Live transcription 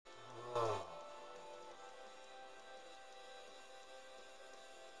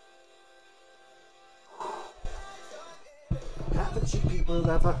Haven't you people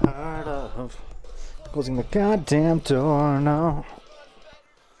ever heard of closing the goddamn door now?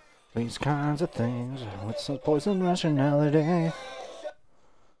 These kinds of things with some poison rationality.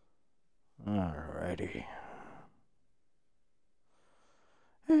 Alrighty.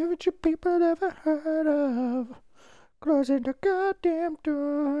 Haven't you people ever heard of closing the goddamn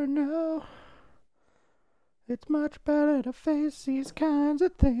door now? It's much better to face these kinds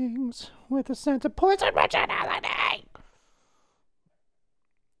of things with a sense of poison rationality.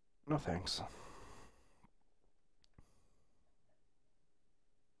 No thanks.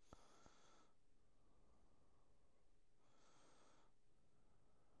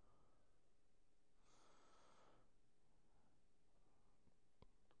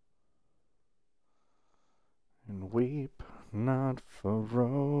 And weep not for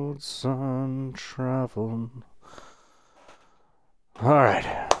roads untraveled.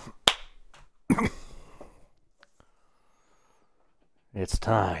 Alright. It's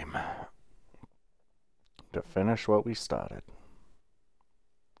time to finish what we started.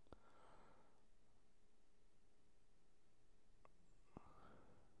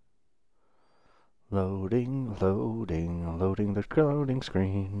 Loading the loading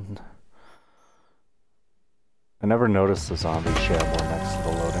screen. I never noticed the zombie shamble next to the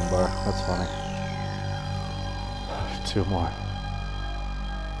loading bar. That's funny. 2 more.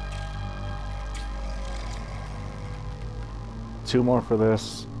 Two more for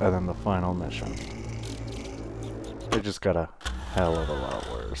this, and then the final mission. It just got a hell of a lot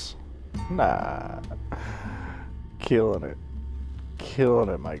worse. Nah. Killing it. Killing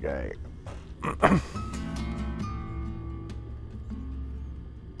it, my guy.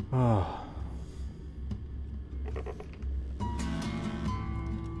 Oh.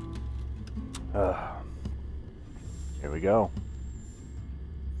 Here we go.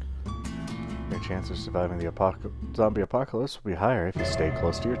 Your chance of surviving the zombie apocalypse will be higher if you stay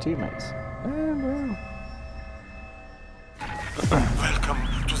close to your teammates. And well. Welcome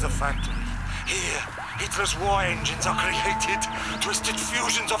to the factory. Here, Hitler's war engines are created. Twisted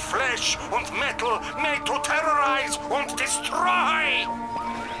fusions of flesh and metal made to terrorize and destroy.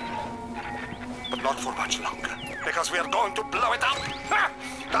 But not for much longer, because we are going to blow it up. Ha!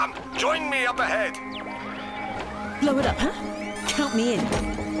 Come, join me up ahead. Blow it up, huh? Count me in.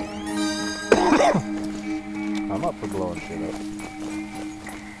 I'm up for blowing shit up.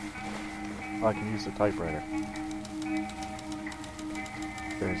 Oh, I can use the typewriter.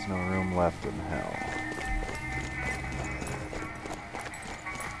 There's no room left in hell.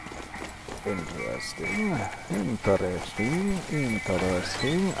 Interesting.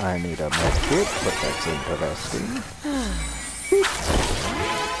 Interesting. I need a medkit, but that's interesting.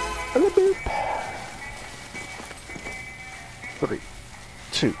 Hello, boop. 3,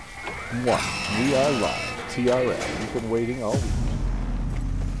 2, 1. We are live. TRL. We've been waiting all week.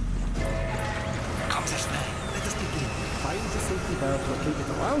 Come this way. Let us begin. Find the safety valve located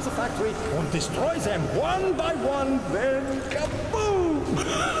around the factory and destroy them one by one. Then kaboom!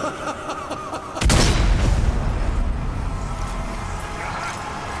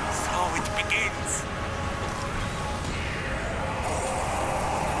 So it begins.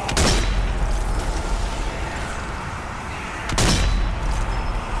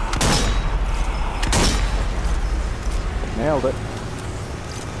 Nailed it.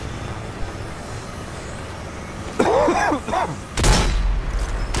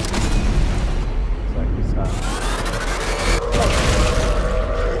 Looks like he's not.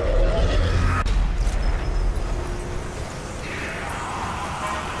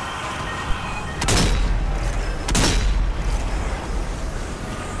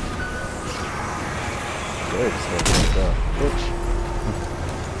 Good stuff, bitch.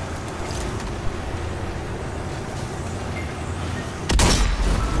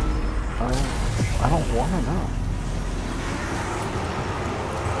 I don't want to know.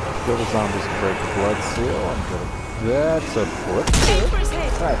 Kill the zombies and break the blood seal. I'm gonna. That's a flip.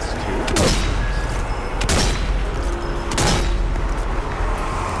 That's 2.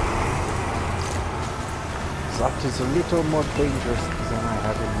 That is a little more dangerous than I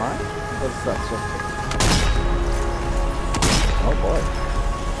had in mind, but that's okay. Oh boy.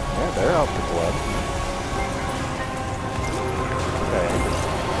 Yeah, they're out the blood. Okay.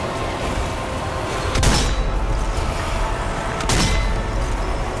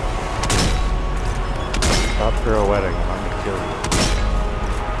 Stop pirouetting, I'm gonna kill you.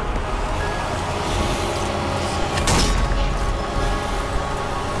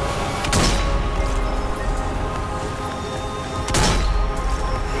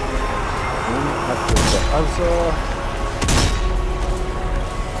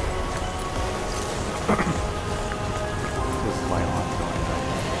 This is my line.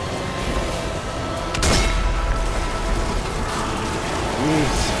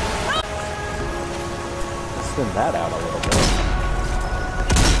 Jeez. Let's thin that out a little bit.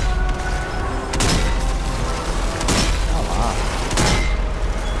 Come on.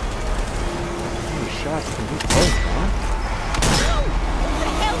 How many shots can we take, huh?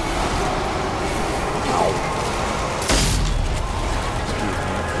 Excuse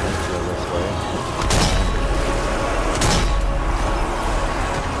me, let's go this way.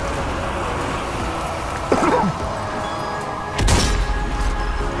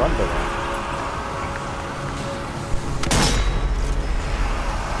 Run to them.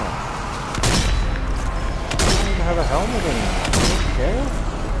 Huh. I don't even have a helmet anymore. Okay.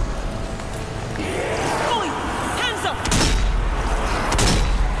 Oi! Hands up!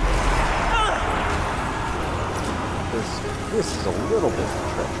 This is a little bit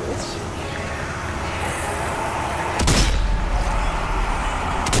treacherous.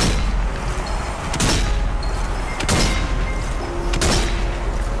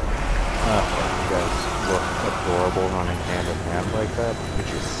 You guys look adorable running hand in hand like that. Could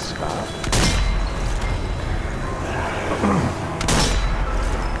you stop?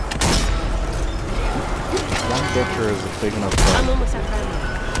 One picture is a big enough I'm problem. almost at round.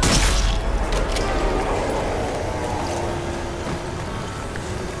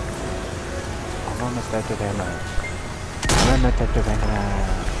 I'm almost at the demo. I'm almost at the demo.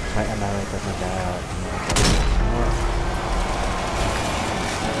 My American about.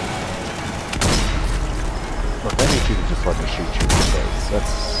 Look, I need you to just let me shoot you in the face.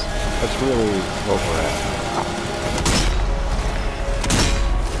 That's really what we're at.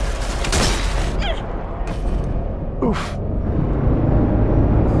 Oof.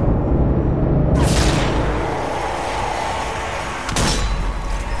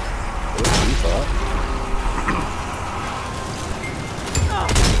 What you thought?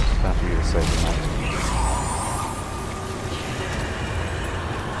 Time for you to say goodnight.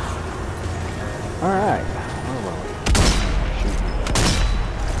 Alright.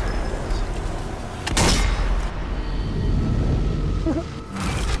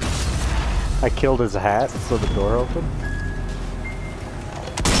 I killed his hat, so the door opened.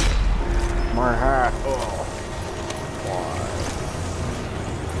 My hat. Oh. Why?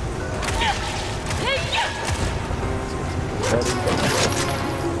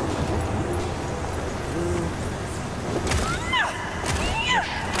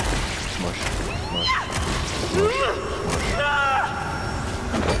 Smush, smush, smush, smush.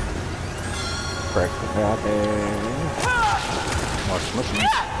 Crack the hat. More smushies.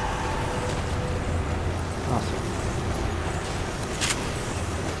 Awesome.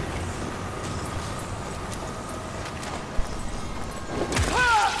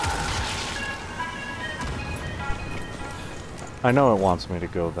 I know it wants me to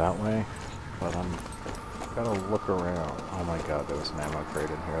go that way, but I'm gotta look around. Oh my god, there was an ammo crate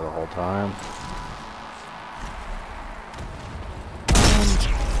in here the whole time.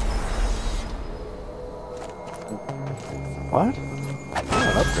 What? Oh,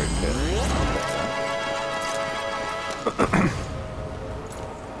 an upgrade kit.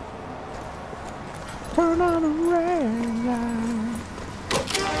 Turn on the ring light.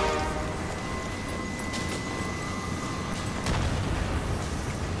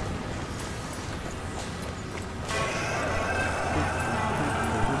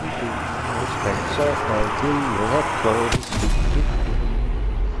 Takes off my blue up close.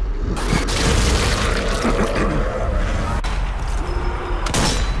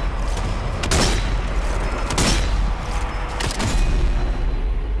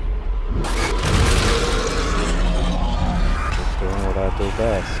 Do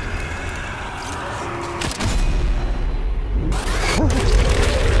best.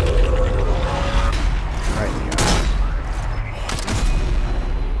 Right in the eye.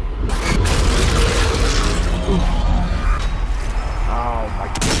 Oh my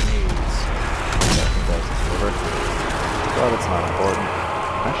kidneys. Definitely does this liver. But it's not important.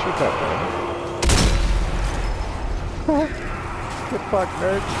 Can I shoot that bird? Get fucked,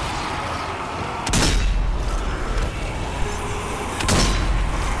 nerd.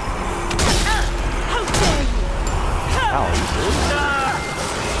 Ow,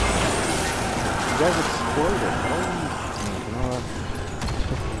 you guys exploded. You know what?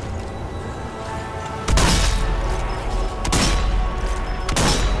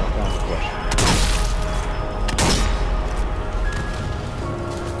 That's the question.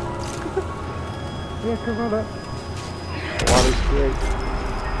 Yeah, come on up. The water's great.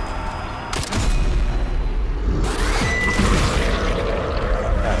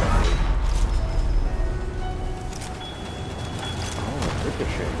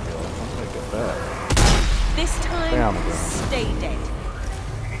 This time, stay dead.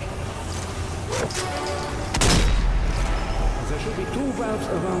 There should be 2 valves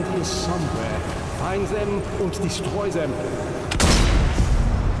around here somewhere. Find them and destroy them.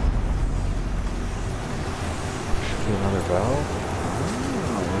 Should be another valve?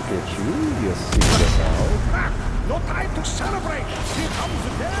 Oh, look at you, you secret valve. No time to celebrate! Here comes the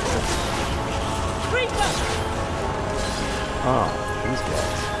death! Reaper! Oh, these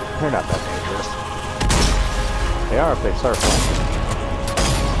guys. They're not that dangerous. They are if they start flying.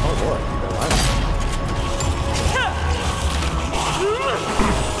 Oh boy, they're lying.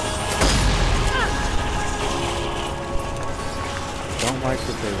 Don't like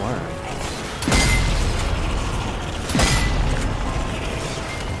that they learn.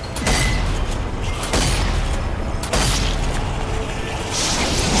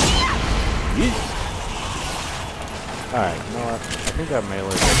 Alright, you know what? I think that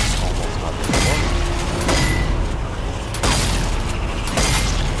melee is almost nothing for me.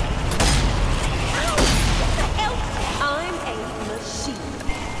 I'm a machine.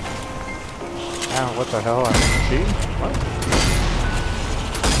 Ow, what the hell? I'm a machine? What?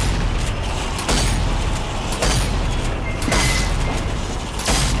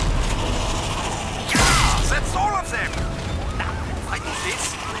 That's all of them! Now, fighting this.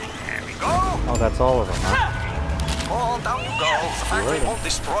 There we go! Oh, that's all of them, huh? Oh, down you go. The factory won't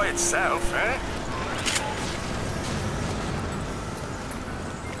destroy itself, eh?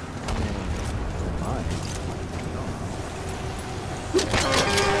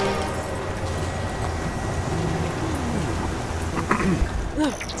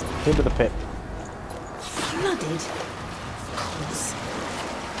 Into the pit. Flooded? Of course.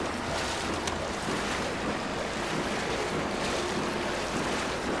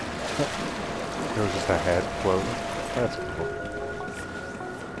 There was just a head floating. That's cool.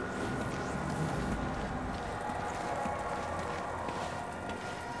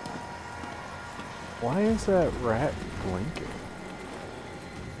 Why is that rat blinking?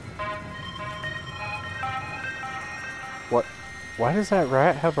 What? Why does that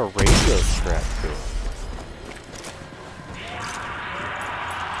rat have a radio strapped to it?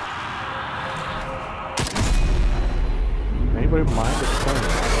 Anybody mind explaining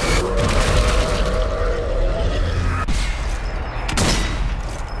that?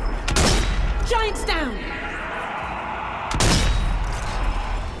 Giants down!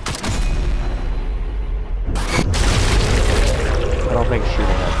 I don't think shooting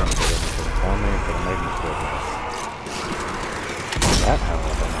at them did anything. I don't think it'll make me feel bad. That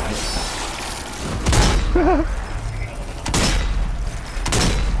however nice.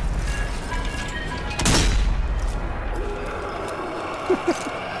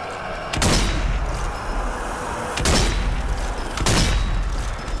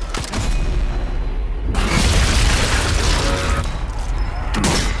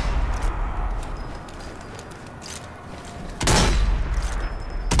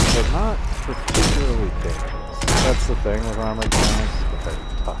 They're not particularly dangerous. That's the thing with armored giants, but they're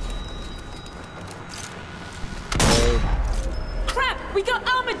tough. Load. Crap! We got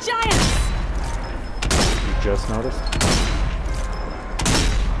armored giants! You just noticed?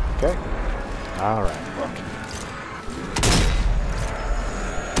 Okay. Alright, look.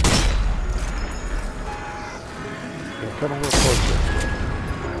 You're coming a little closer.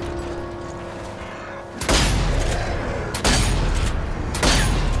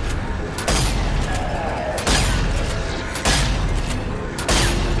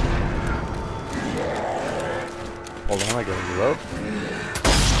 Hold on, I gotta reload.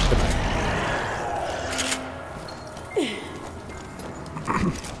 Good night.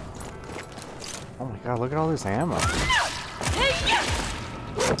 Oh my god, look at all this ammo. The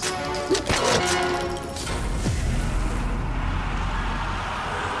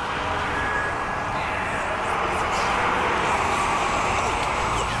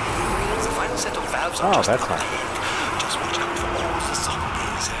final set of valves are Oh, just that's around not the corner. Just watch out for all the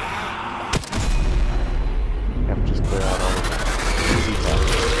zombies. Yep, just clear out all of that. Easy task.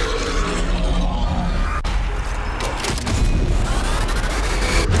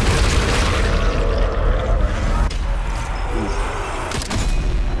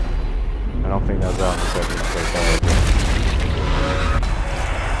 I don't think that's out in the second place.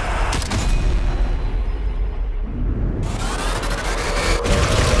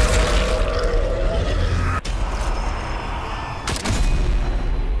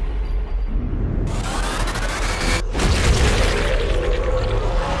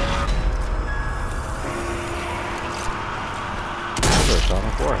 On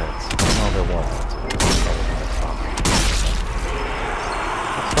the foreheads. Oh, there was.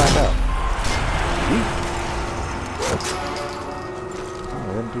 Let's find out. Oh,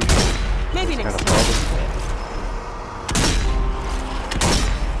 they didn't do shit. Maybe Maybe it's next kind of time.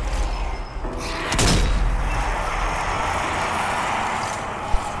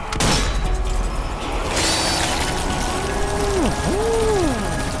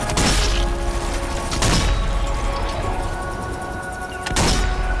 fun.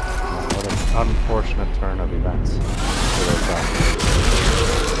 What an unfortunate turn of events for those guys.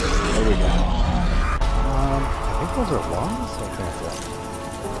 What do we got? I think those are lungs? I can't tell.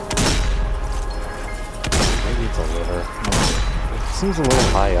 Maybe it's a liver. It seems a little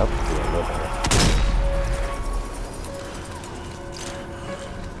high up to be a liver.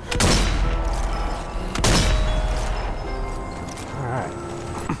 Alright.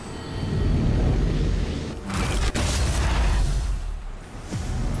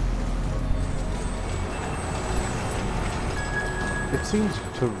 It seems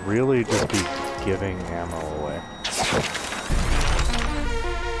to really just be giving ammo away.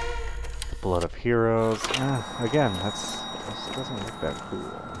 The blood of heroes. Again, this doesn't look that cool, you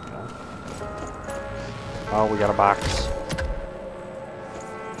know? Oh, we got a box.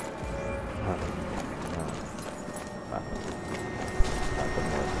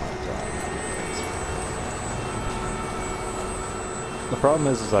 The problem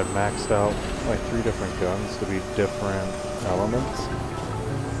is I've maxed out like 3 different guns to be different elements,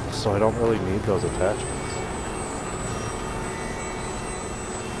 so I don't really need those attachments.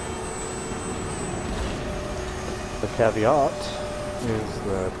 The caveat is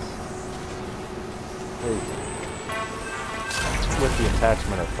that with the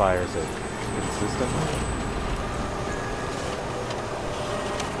attachment it fires it consistently.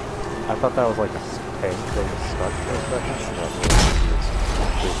 I thought that was like a tank that was stuck for a second.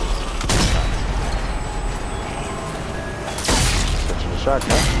 Switching to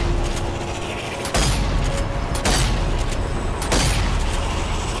shotgun.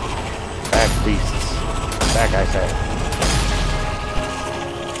 Back beasts. Back, I say.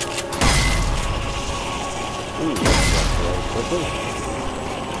 Ooh, that's really quickly.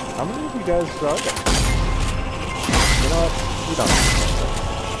 How many of you guys are there? You know what? You don't.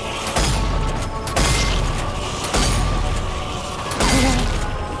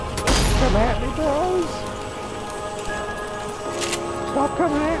 Come at me, bros! Stop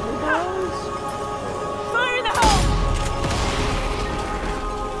coming at me, bros! Fire in the hole!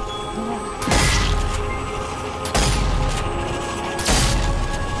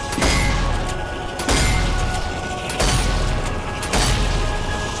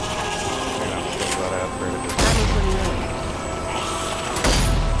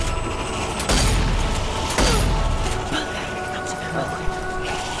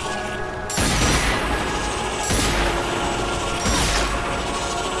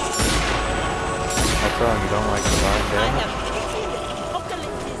 You don't like the line I damage? have pitied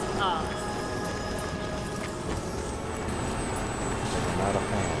Apocalypse's heart. I'm not a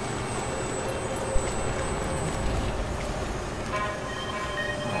fan.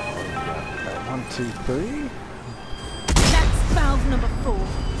 Oh, 1, 2, 3. That's valve number 4.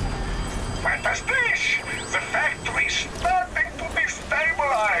 Fantastic! The factory's starting to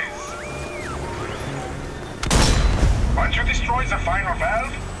destabilize! Once you destroy the final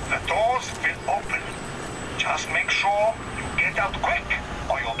valve, the doors will open. Just make sure you get out quick,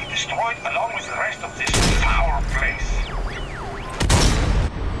 or you'll be destroyed along with the rest of this foul place.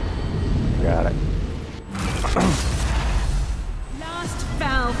 Got it. Last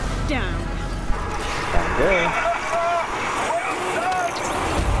valve down. Time to go. Well done!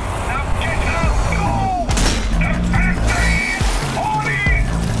 Now get out, go! The factory is holy!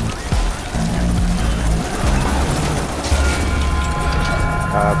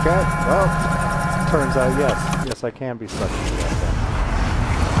 Okay, well, turns out yes. Yes, I can be sucked into that thing.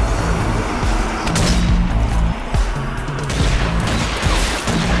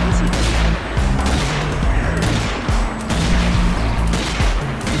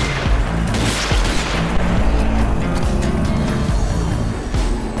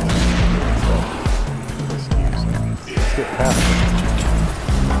 Let's get past it.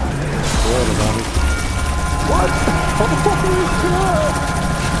 Where the zombies? What? What the fuck are you doing?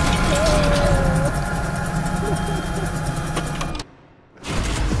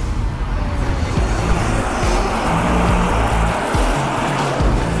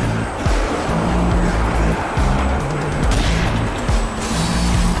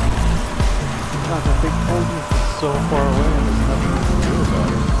 God, that big poison is so far away and there's nothing you can do about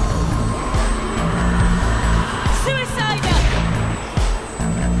it. Suicider!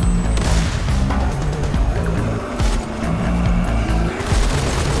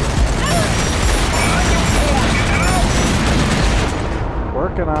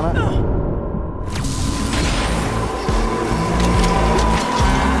 working on it.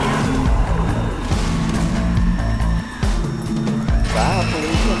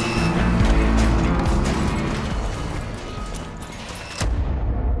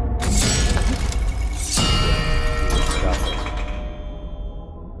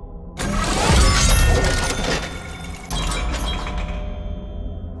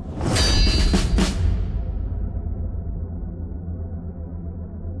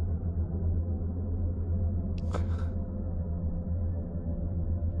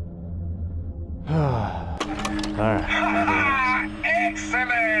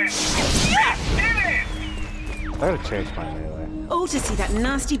 I gotta change my melee. Oh, to see that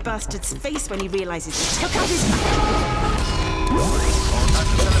nasty bastard's face when he realizes he took out his...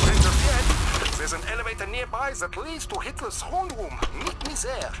 There's an elevator nearby that leads to Hitler's throne room. Meet me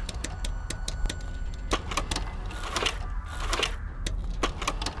there.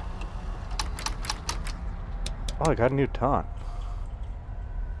 Oh, I got a new taunt.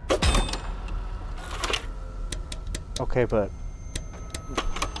 Okay, but...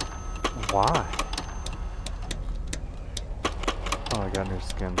 why? Oh, I got new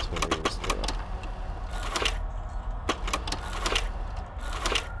skins for these too.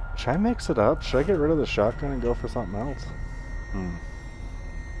 Should I mix it up? Should I get rid of the shotgun and go for something else?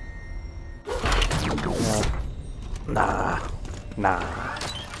 Yeah. Nah.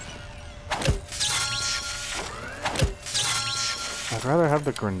 I'd rather have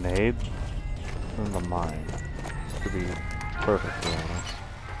the grenade than the mine, to be perfectly honest.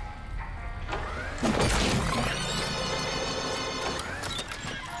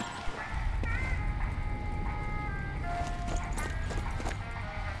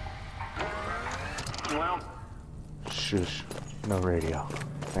 Shush. No radio.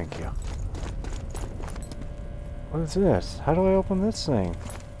 Thank you. What is this? How do I open this thing?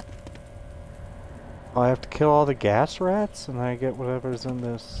 Oh, I have to kill all the gas rats and I get whatever's in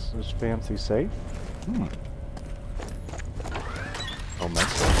this fancy safe? Oh, my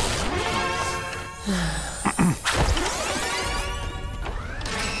God.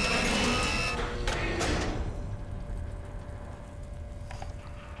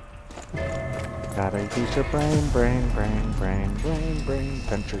 Gotta use your brain,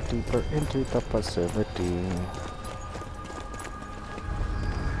 venture deeper into the passivity.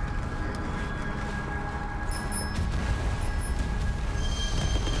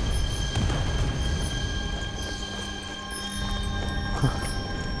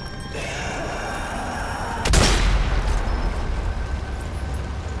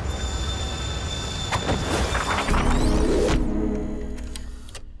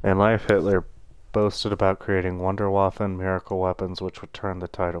 In life, Hitler boasted about creating Wunderwaffen, miracle weapons, which would turn the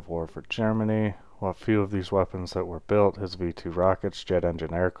tide of war for Germany. While few of these weapons that were built, his V-2 rockets, jet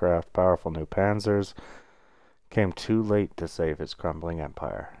engine aircraft, powerful new panzers, came too late to save his crumbling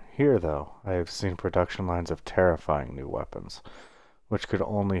empire. Here, though, I have seen production lines of terrifying new weapons, which could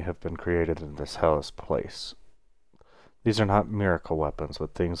only have been created in this hellish place. These are not miracle weapons,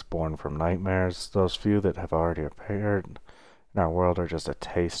 but things born from nightmares. Those few that have already appeared in our world are just a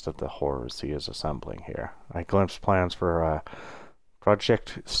taste of the horrors he is assembling here. I glimpsed plans for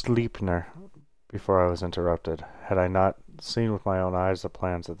Project Sleipner before I was interrupted. Had I not seen with my own eyes the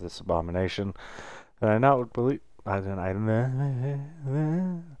plans of this abomination, then I would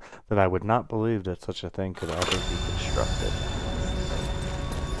not believe that such a thing could ever be constructed.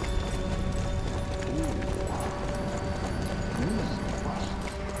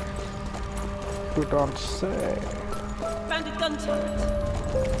 You don't say. Found a gun turret.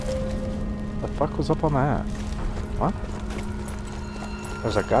 The fuck was up on that? What?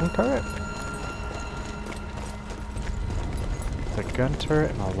 There's a gun turret? The gun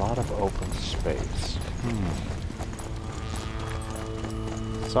turret and a lot of open space.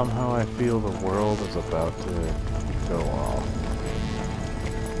 Somehow I feel the world is about to go off.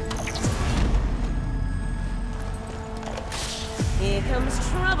 Here comes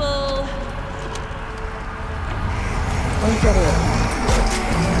trouble. Oh, you got it.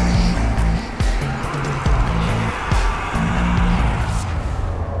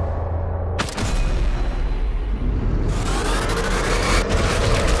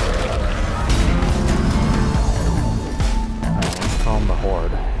 Let's call him the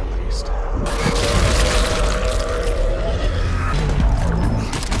Horde, at least.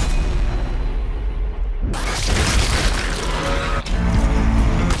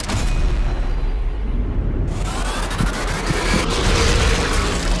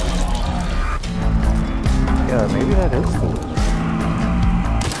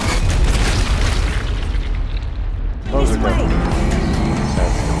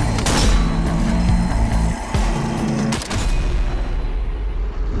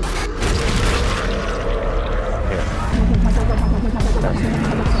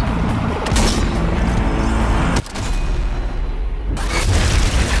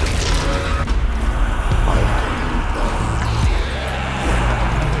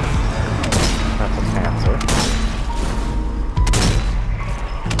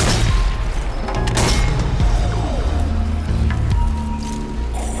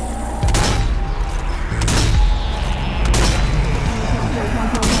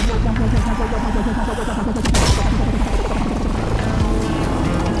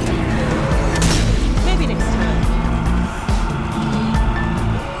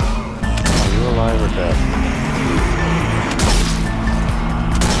 alive or dead?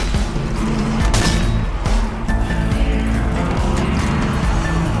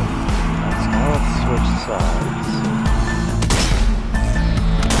 So now let's switch sides.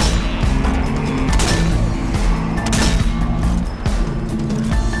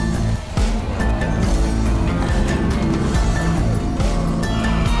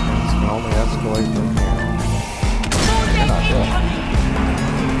 Things can only escalate from here. You're not dead.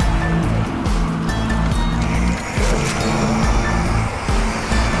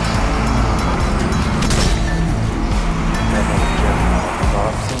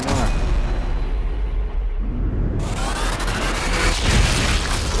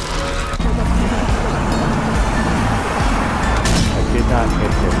 I did not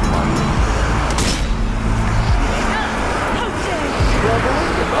hit him once.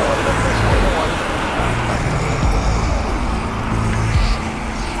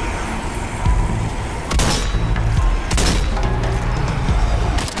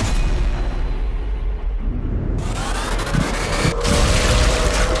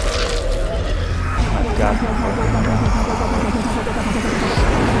 I've got the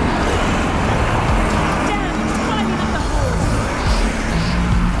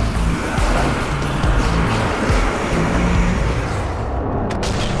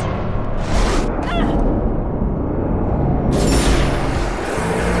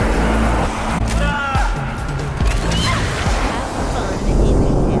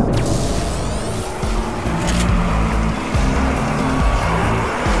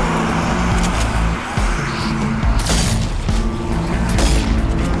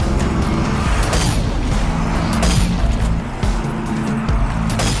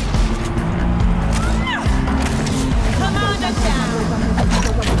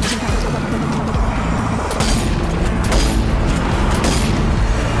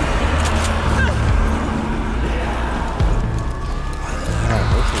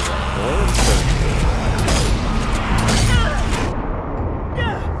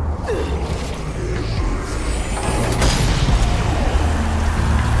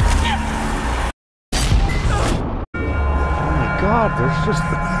God, there's just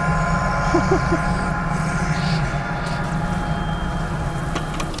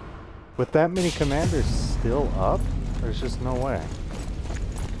with that many commanders still up, there's just no way.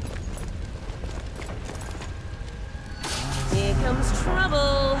 Here comes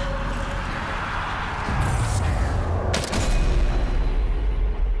trouble.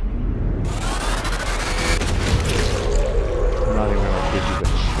 I'm not even gonna give you the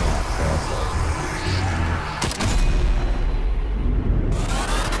chance, asshole.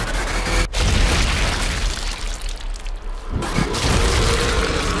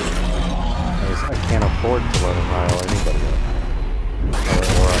 I can't afford to let him rile anybody up.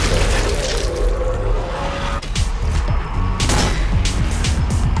 Or up there.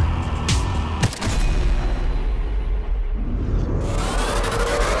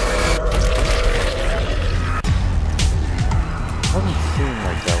 Doesn't seem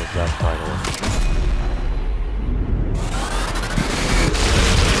like that was that vital.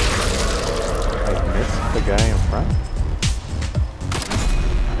 I missed the guy in front.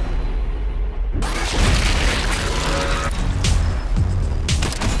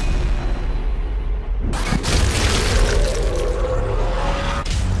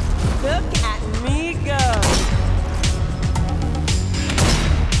 Look at me go.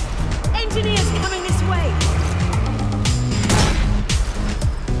 Engineers coming this way.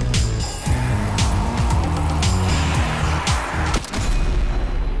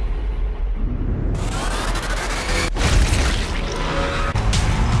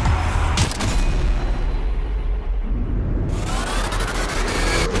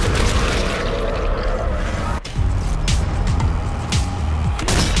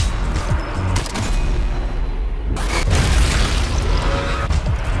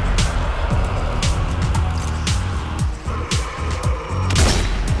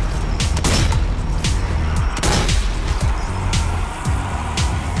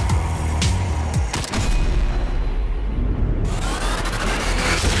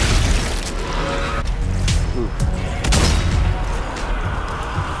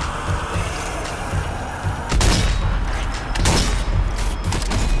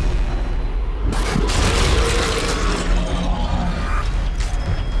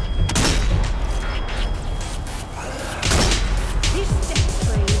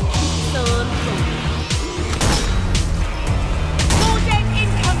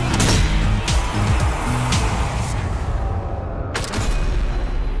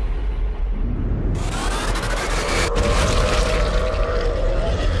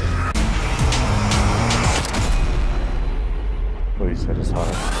 hit as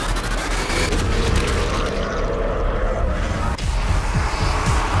hard.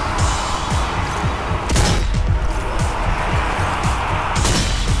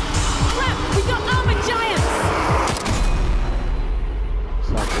 Crap! We got armored giants!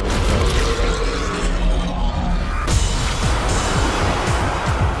 It's not really close.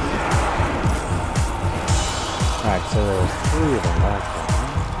 Alright, so there was 3 of them last time.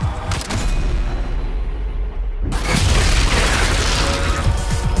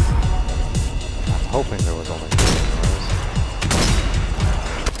 Hoping there was only 2 of those.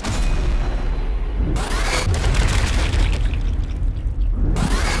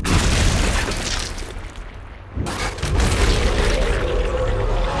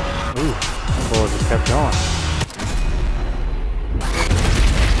 Ooh, the bullet just kept going.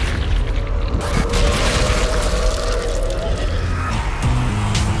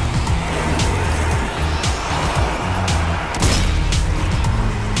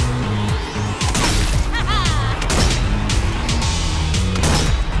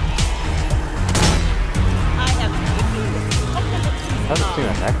 I haven't seen a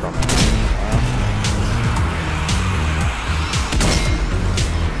necromancer.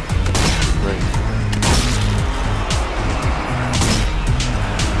 Great.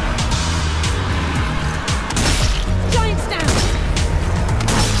 Giants down!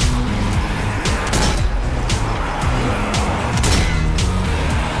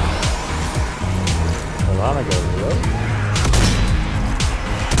 Alana goes, what?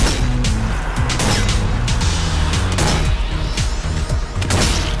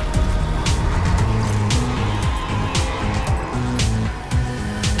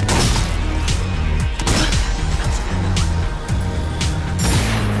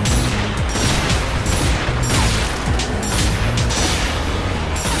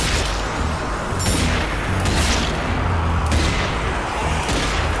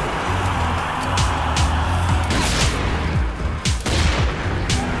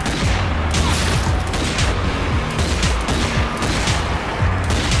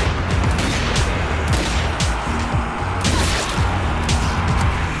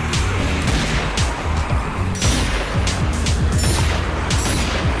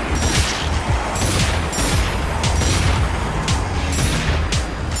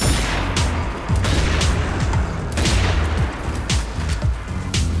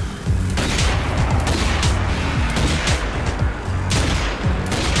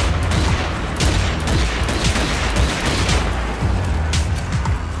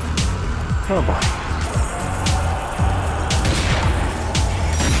 Oh boy.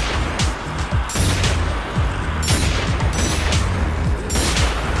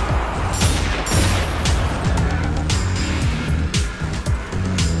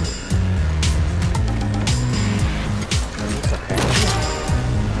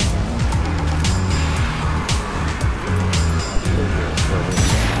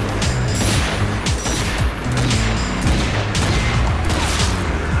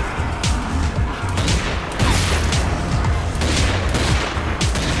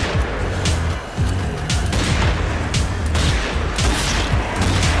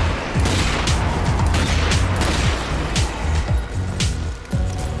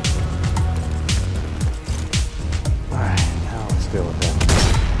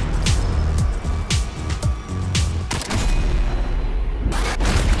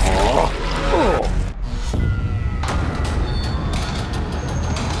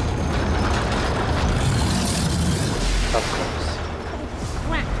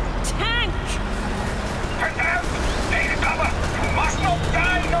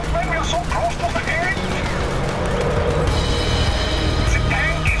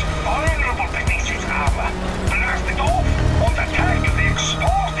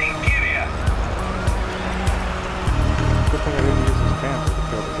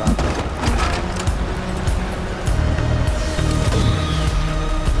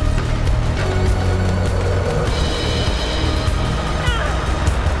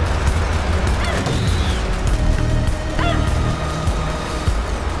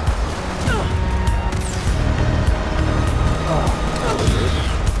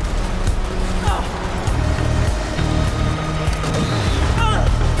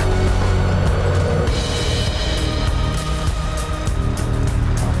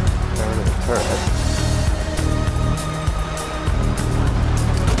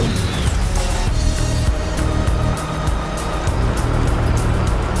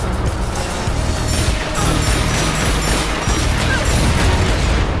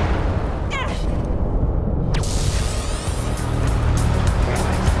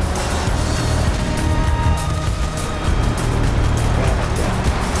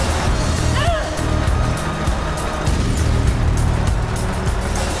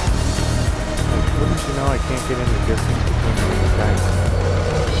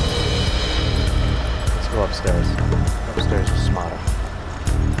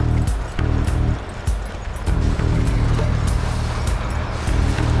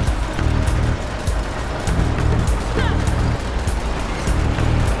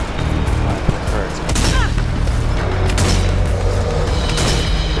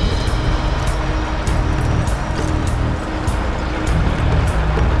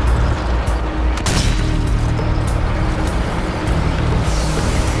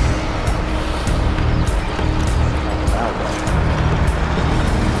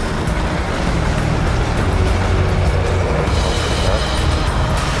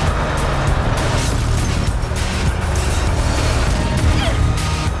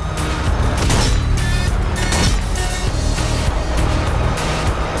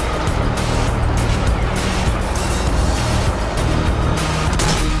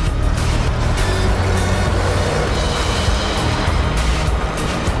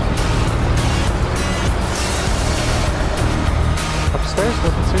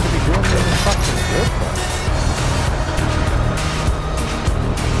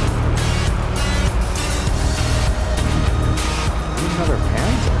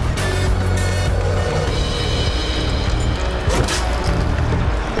 hands up.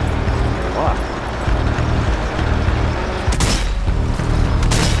 Fuck.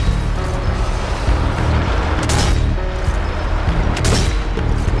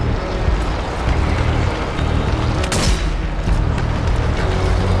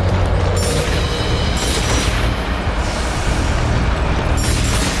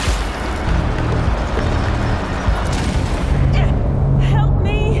 Help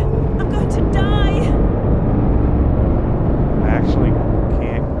me! I'm going to die! I actually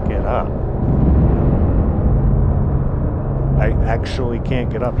can't get up. I actually can't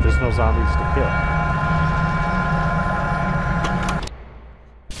get up. There's no zombies to kill.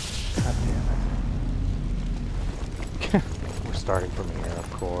 God damn it. We're starting from here,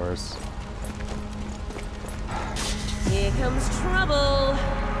 of course. Here comes trouble!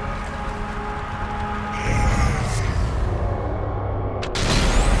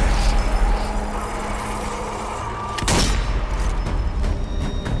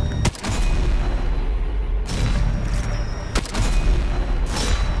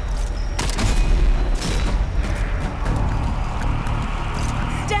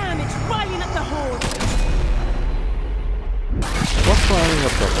 Damn, it's riling up the horde! What's lining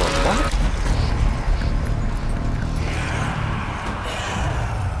up the horde? What?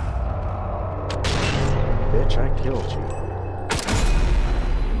 Bitch, I killed you.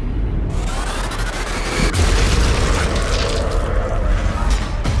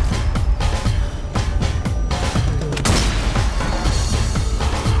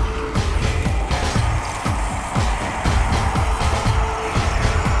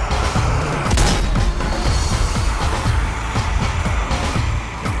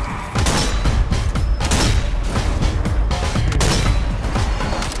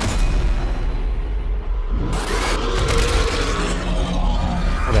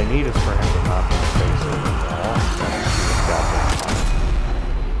 What I need is for him to knock his face over the wall so I can see his goddamn heart.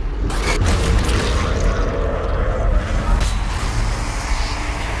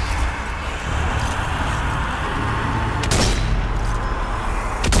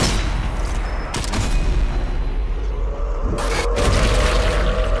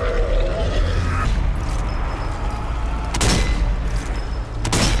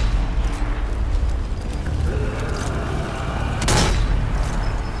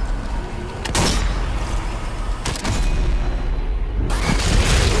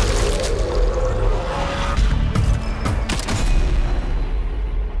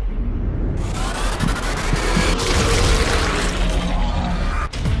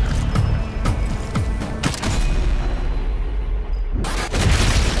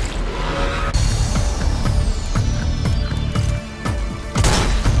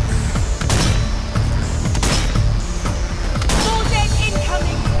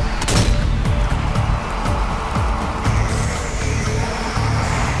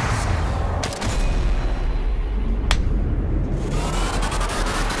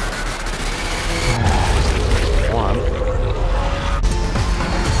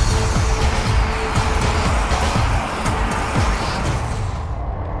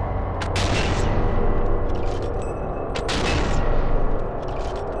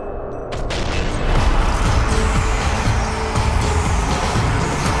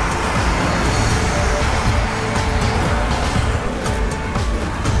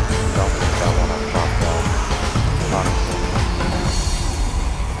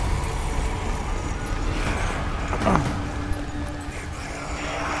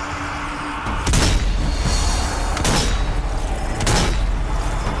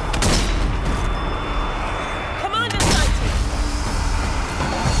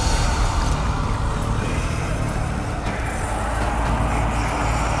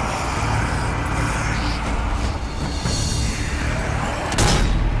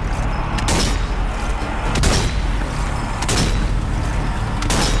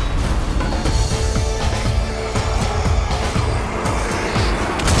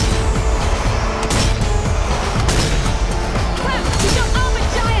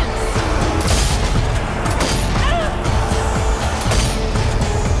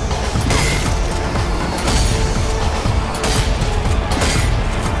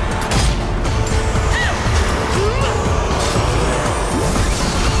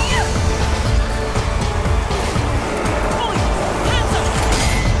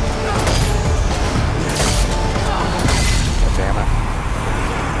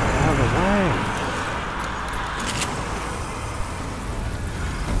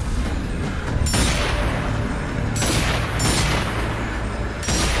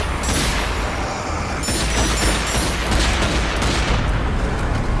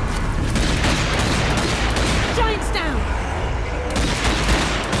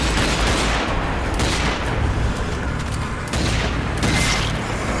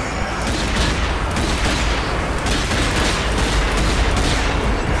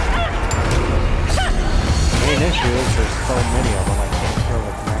 issue is there's so many of them, I can't kill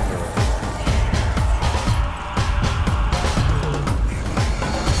the commander with them.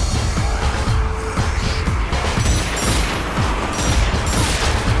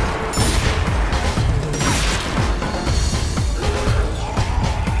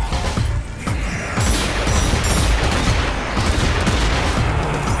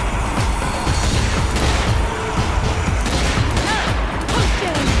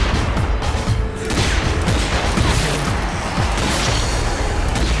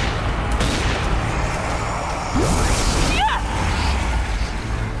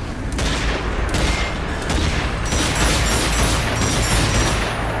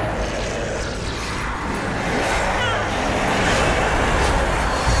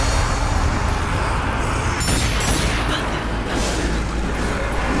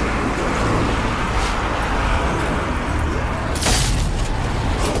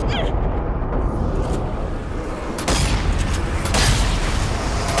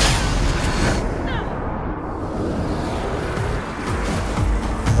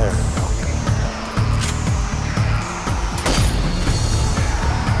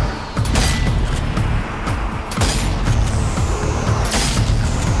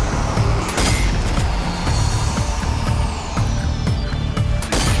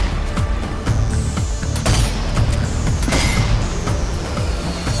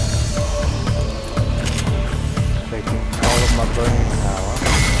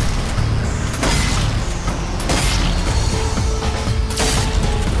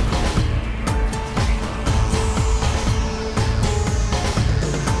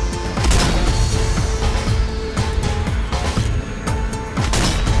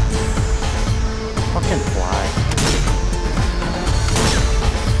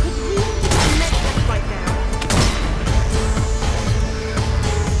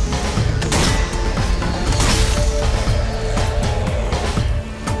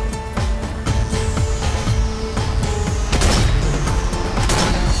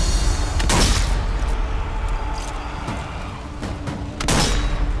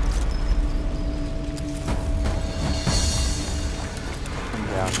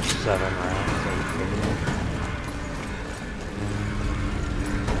 Down to 7 rounds of video.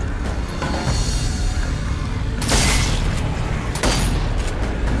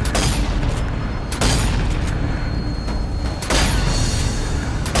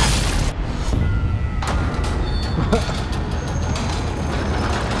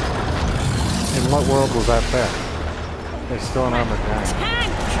 In what world was that fair? There's still an armored giant.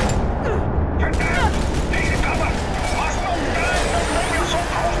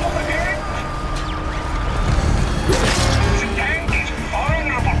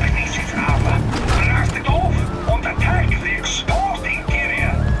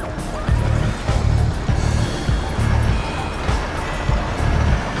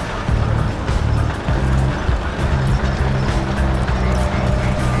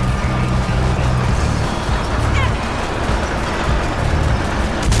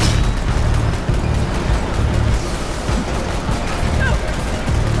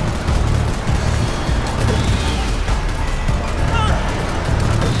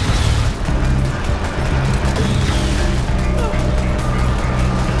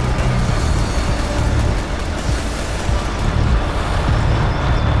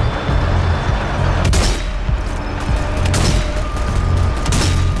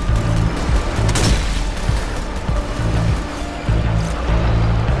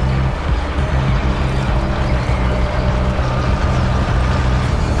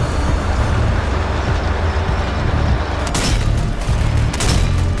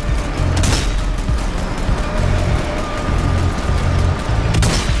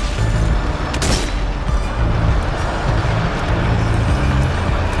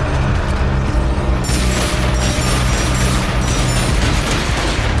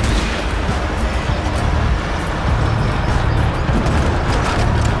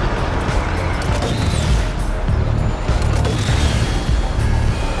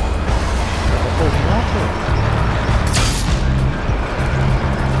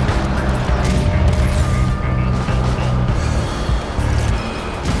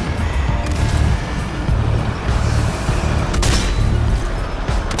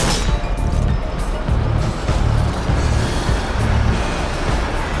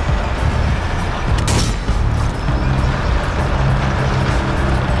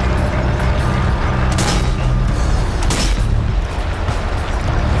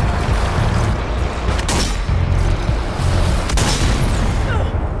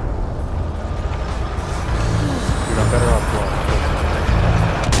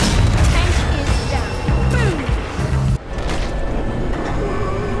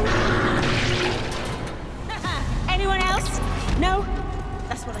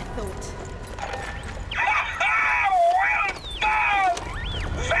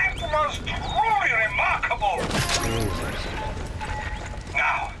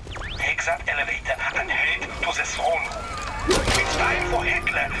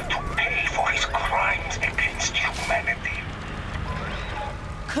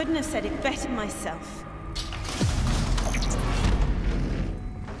 Couldn't have said it better myself.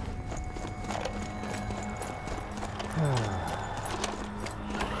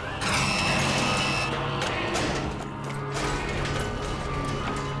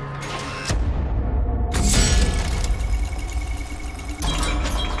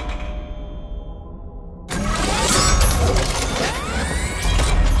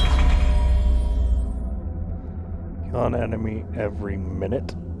 Kill an enemy every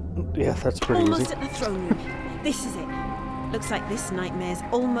minute. Yeah, that's pretty Almost easy. at the throne room. This is it. Looks like this nightmare's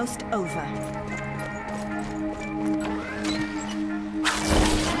almost over.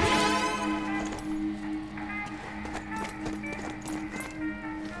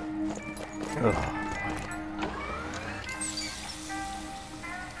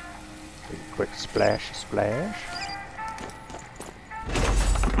 Big quick splash, splash.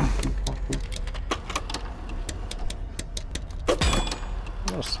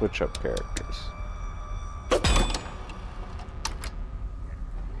 I'll switch up characters.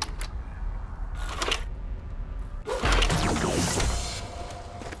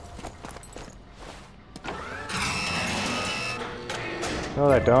 No,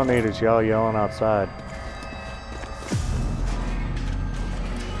 what I don't need is y'all yelling outside.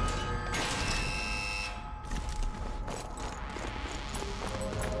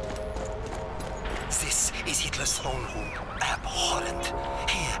 This is Hitler's throne room. Abhorrent.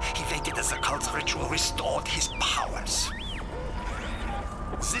 Here, he waited as the cult's ritual restored his powers.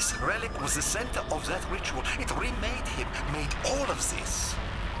 This relic was the center of that ritual. It remade him, made all of this.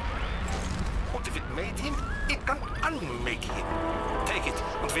 What if it made him? It can unmake him. Take it,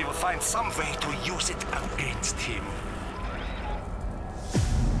 and we will find some way to use it against him.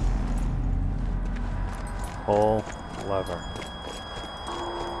 Pull lever.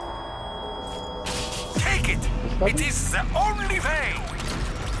 Take it! It is the only way!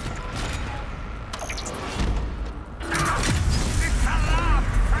 It's alarm!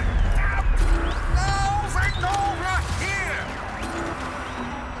 No, they know we're here!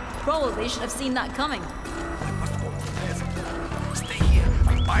 Probably should have seen that coming. I must go upstairs. Stay here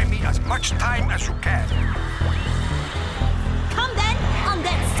and buy me as much time as you can. Come then,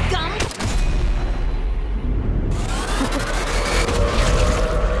 undead scum!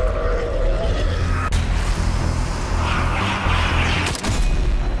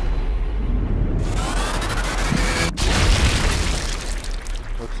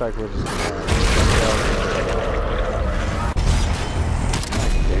 Looks like we're just gonna I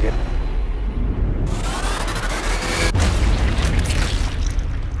can dig it.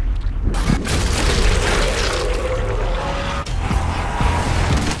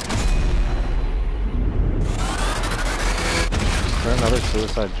 Is there another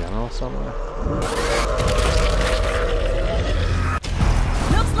suicide general somewhere?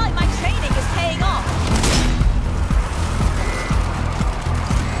 Looks like my training is paying off.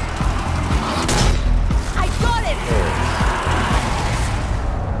 I got it!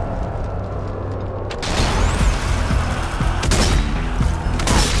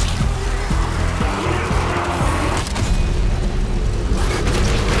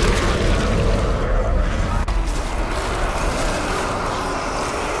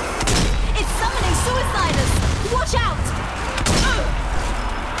 It's summoning suiciders! Watch out!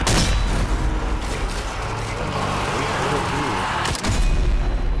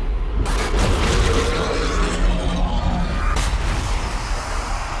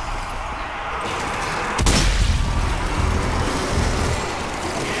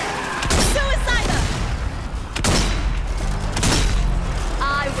 Suicider!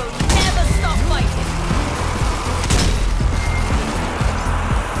 I will never stop fighting!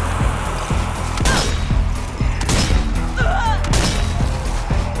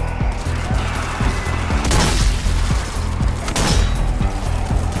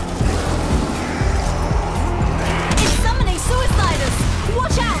 It's summoning suiciders!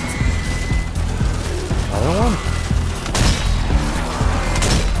 Watch out! Another one?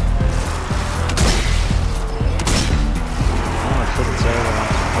 Oh, I shouldn't say that.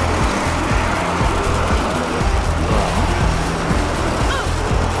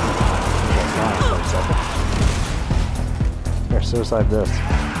 Here, suicide this.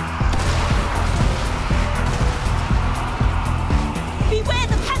 Beware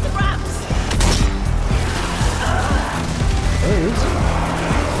the pentagrams! Please.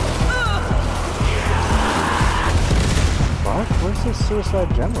 What? Where's this suicide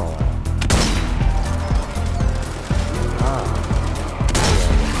general at? Ah.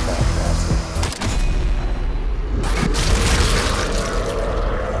 Yeah, that bastard.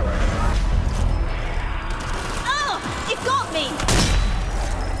 Oh! It got me!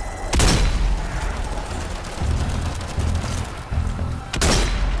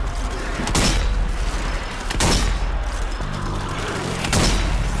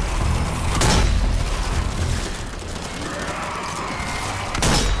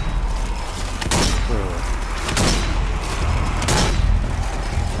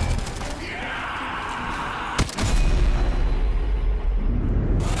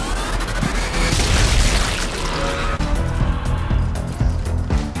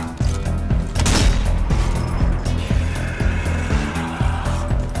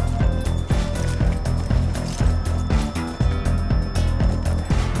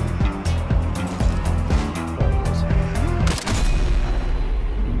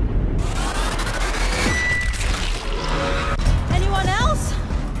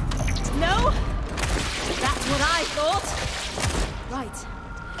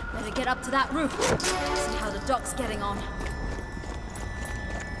 to that roof. See how the doc's getting on.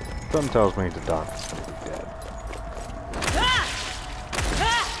 Something tells me the doc's gonna be dead.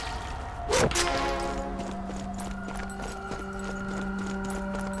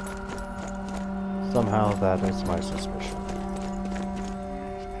 Somehow that is my suspicion.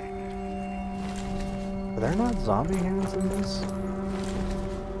 Are there not zombie hands in this?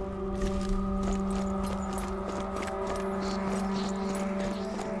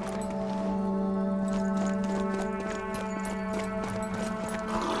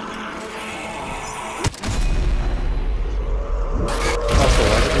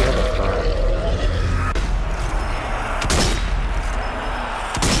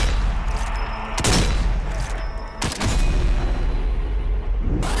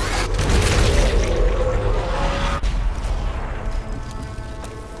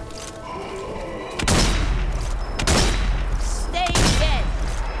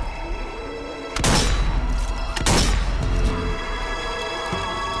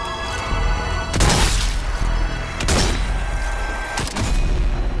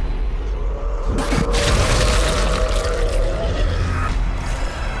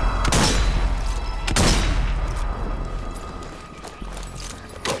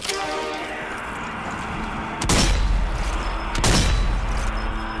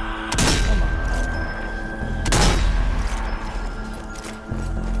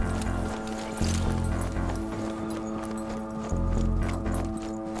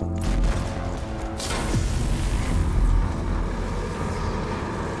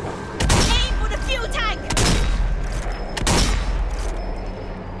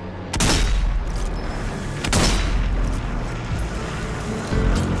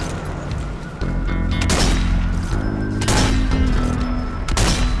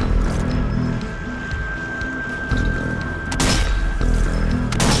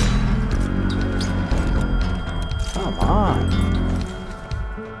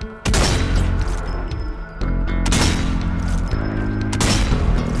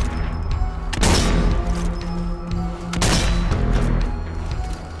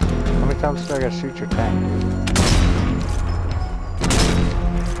 How many times do I gotta shoot your tank?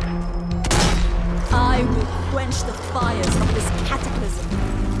 I will quench the fires of this cataclysm.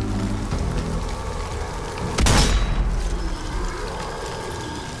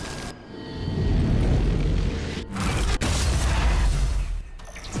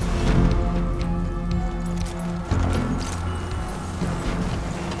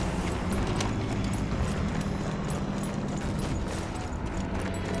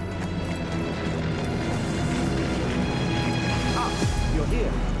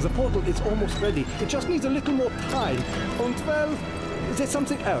 The portal is almost ready. It just needs a little more time. And well, there's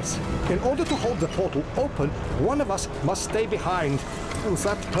something else. In order to hold the portal open, one of us must stay behind. And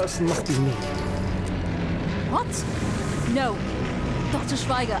that person must be me. What? No. Dr.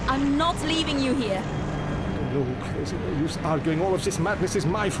 Schweiger, I'm not leaving you here. Look, there's no use arguing. All of this madness is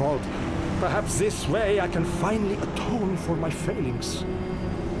my fault. Perhaps this way I can finally atone for my failings.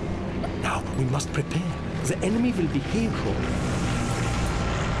 Now, we must prepare. The enemy will be hero.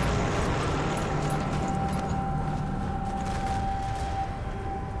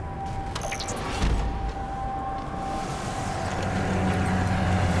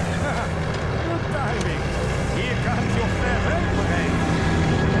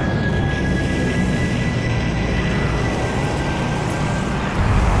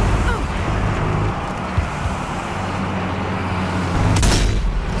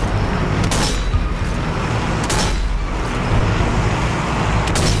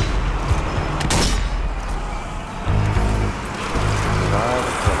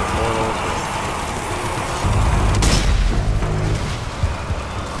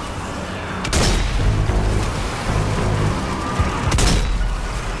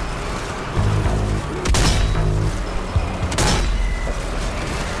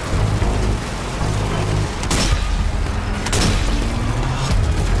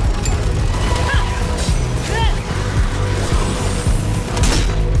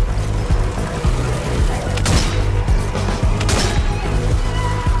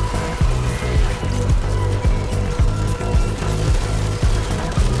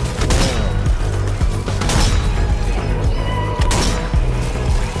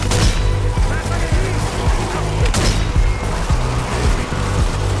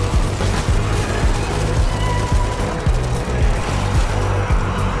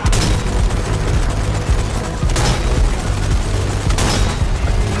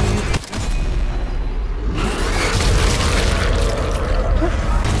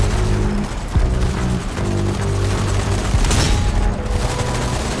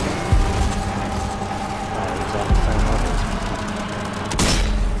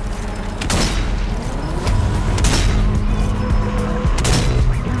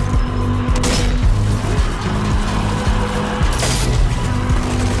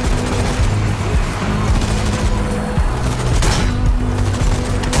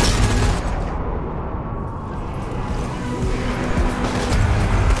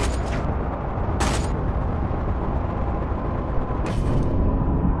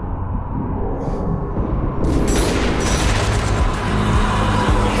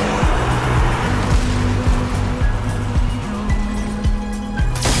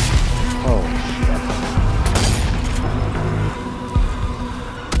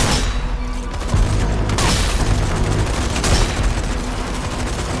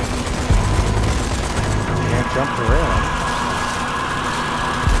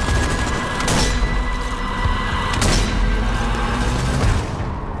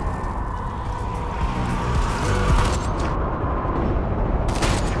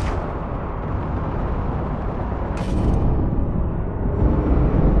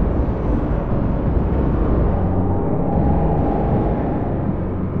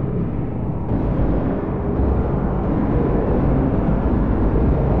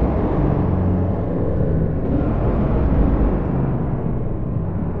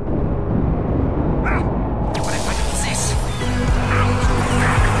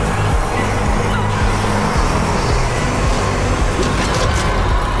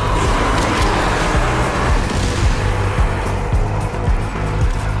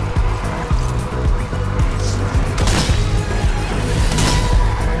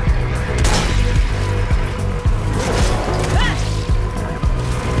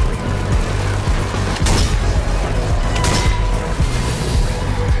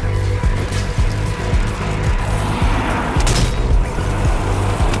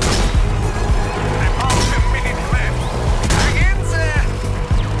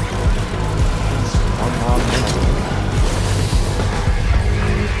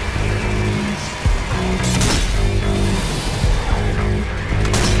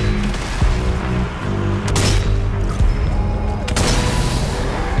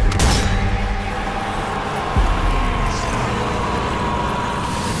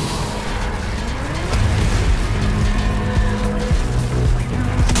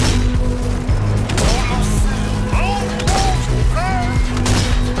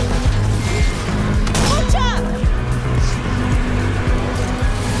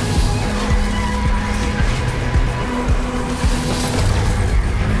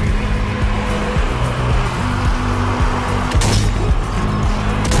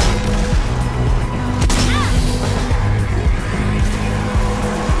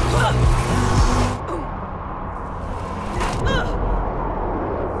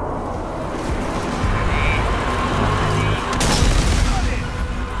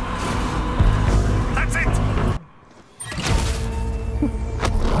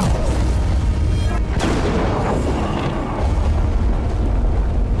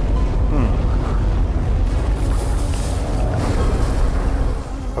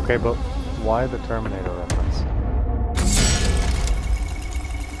 Okay, but why the Terminator reference?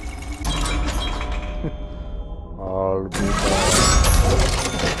 I'll be back.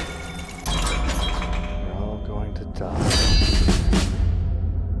 We're all going to die.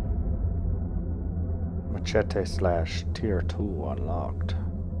 Machete slash tier 2 unlocked.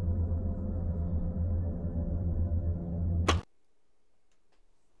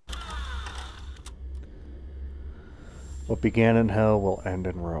 What began in hell will end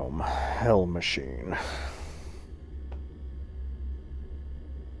in Rome. Hell Machine.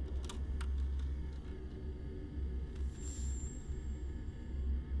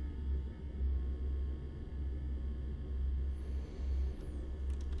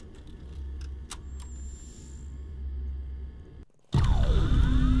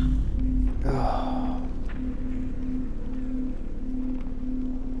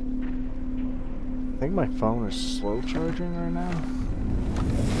 I think my phone is slow charging right now.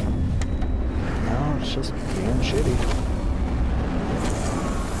 No, it's just being shitty.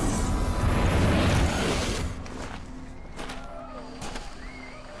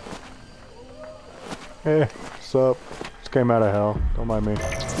 Hey, what's up? Just came out of hell. Don't mind me.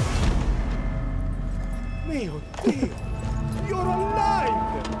 Mio Dio! You're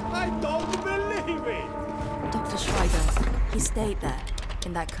alive! I don't believe it! Dr. Schweiger, he stayed there,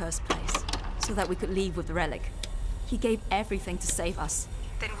 in that cursed place, so that we could leave with the relic. He gave everything to save us.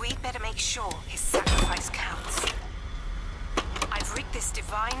 Then we'd better make sure his sacrifice counts. I've rigged this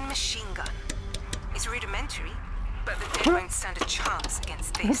divine machine gun. It's rudimentary, but the dead won't stand a chance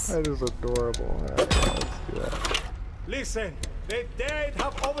against this. That is adorable. Alright, let's do that. Listen, the dead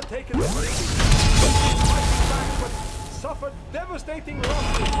have overtaken the city. Fighting back, but suffered devastating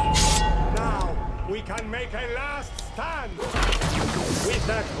losses. Now, we can make a last stand. With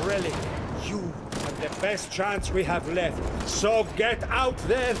that relic, you have the best chance we have left. So get out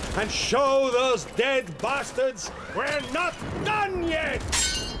there and show those dead bastards we're not done yet!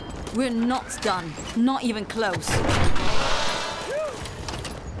 We're not done. Not even close.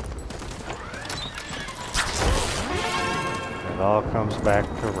 It all comes back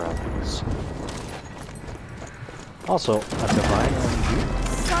to Ralphie's. Also, a divine OMG.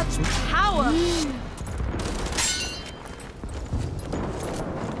 Such power!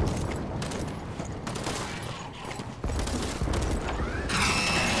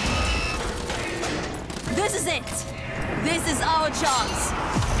 This is it! This is our chance!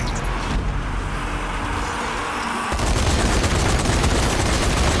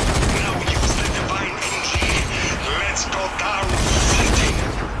 Now use the divine energy. Let's go down fighting.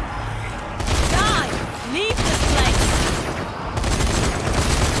 Die! Leave this place!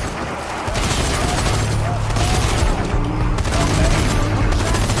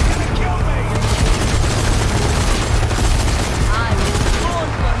 I was born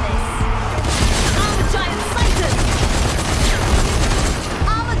for this! I'm a giant Satan!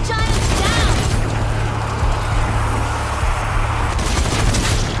 I'm a giant down!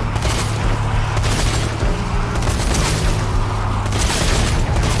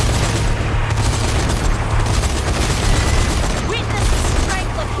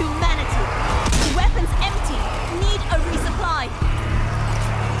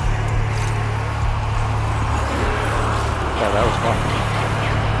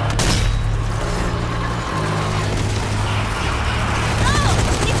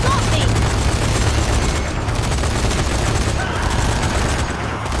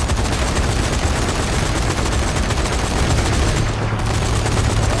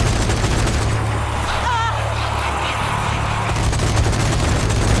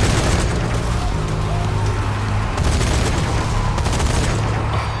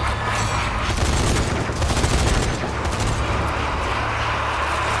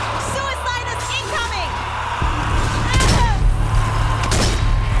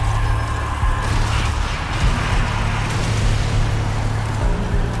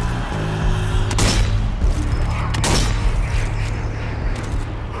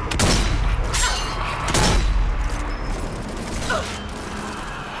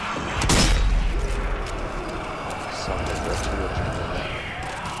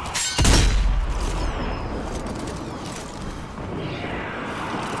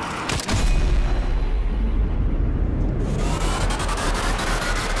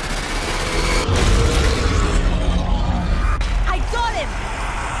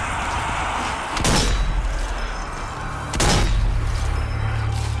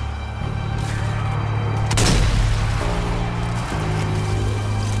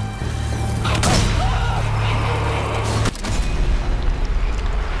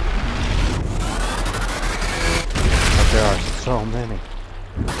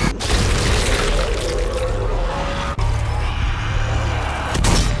 Like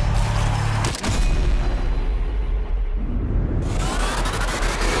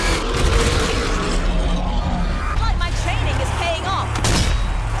my training is paying off.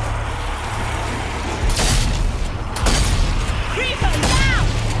 Creeper down!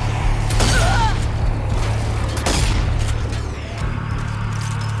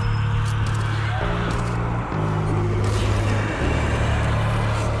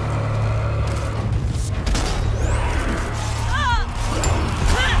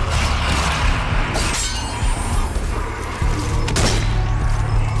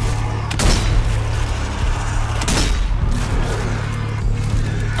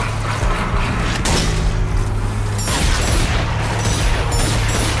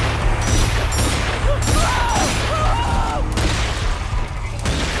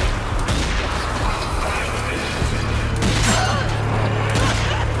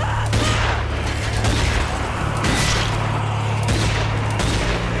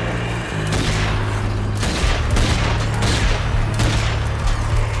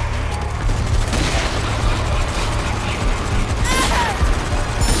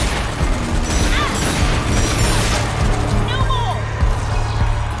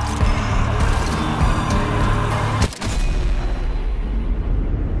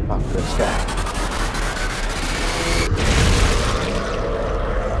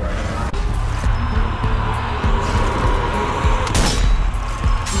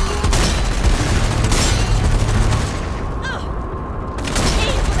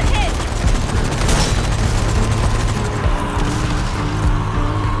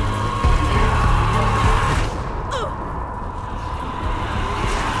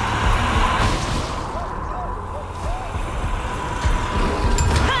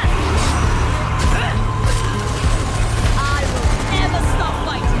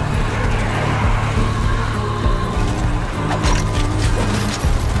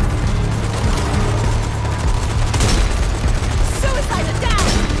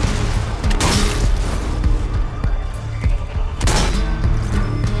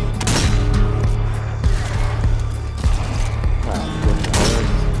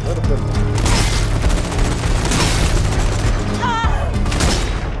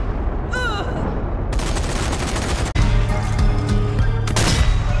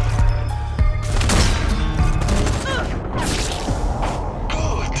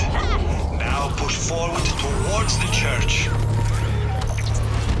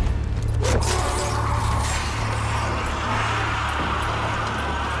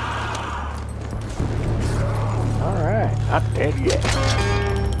 Not dead yet.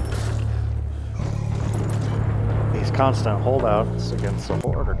 These constant holdouts against the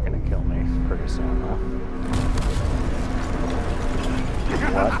Horde are gonna kill me pretty soon, though.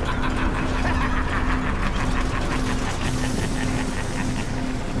 What?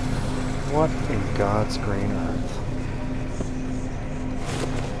 What in God's green earth?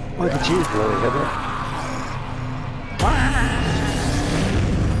 Look at you, Lily Hitler.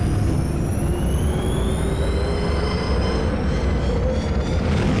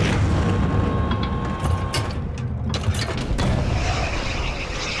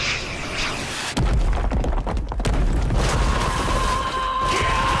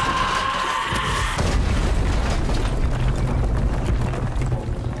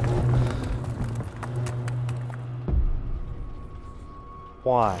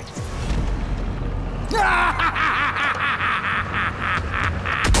 Why?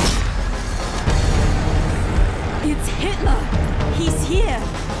 It's Hitler! He's here!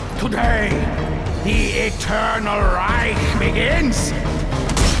 Today, the Eternal Reich begins.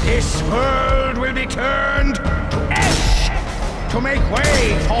 This world will be turned to ash to make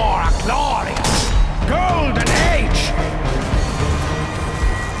way for a glorious golden age.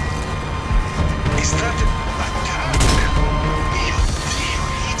 Is that a tank?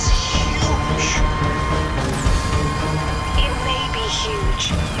 It's huge. It may be huge,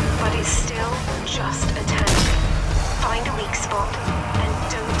 but it's still just a tank. Find a weak spot and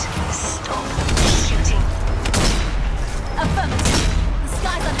don't stop shooting. Affirmative. The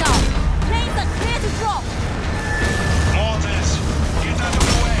skies are dark. Planes are clear to drop. Mortis, get out of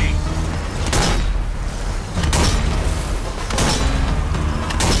the way.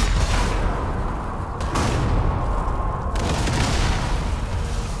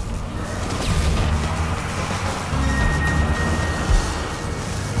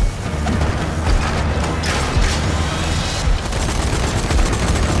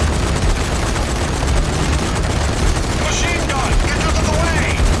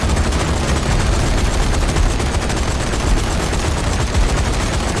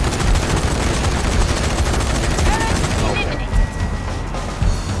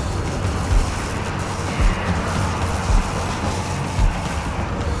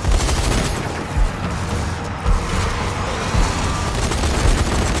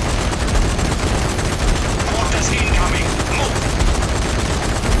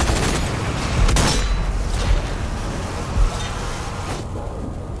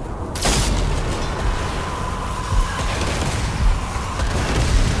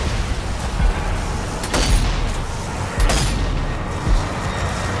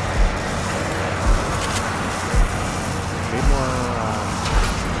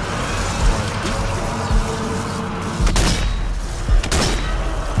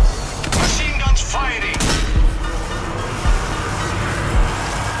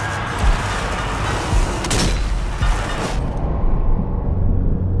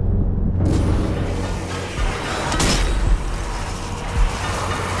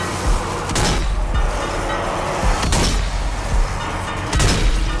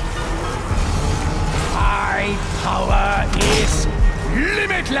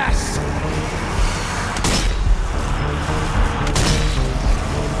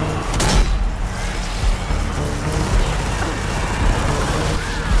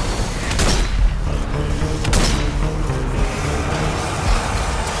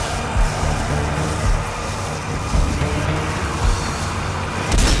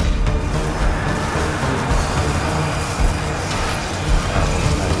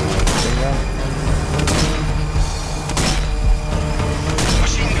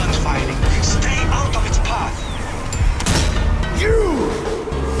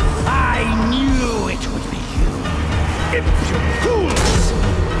 Impudent fools!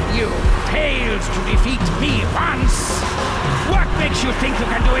 You failed to defeat me once! What makes you think you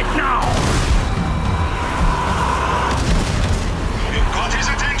can do it now? You've got his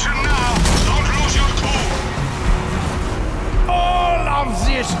attention now! Don't lose your cool! All of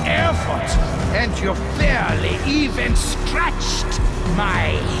this effort, and you barely even scratched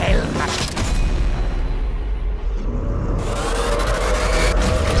my helmet.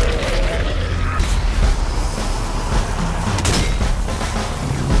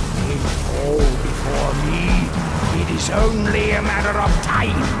 It's only a matter of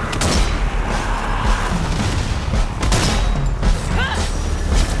time.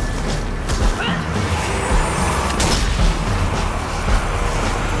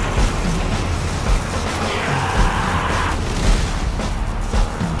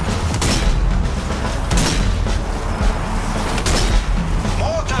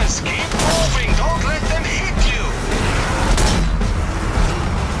 Mortars, keep moving! Don't let them hit you!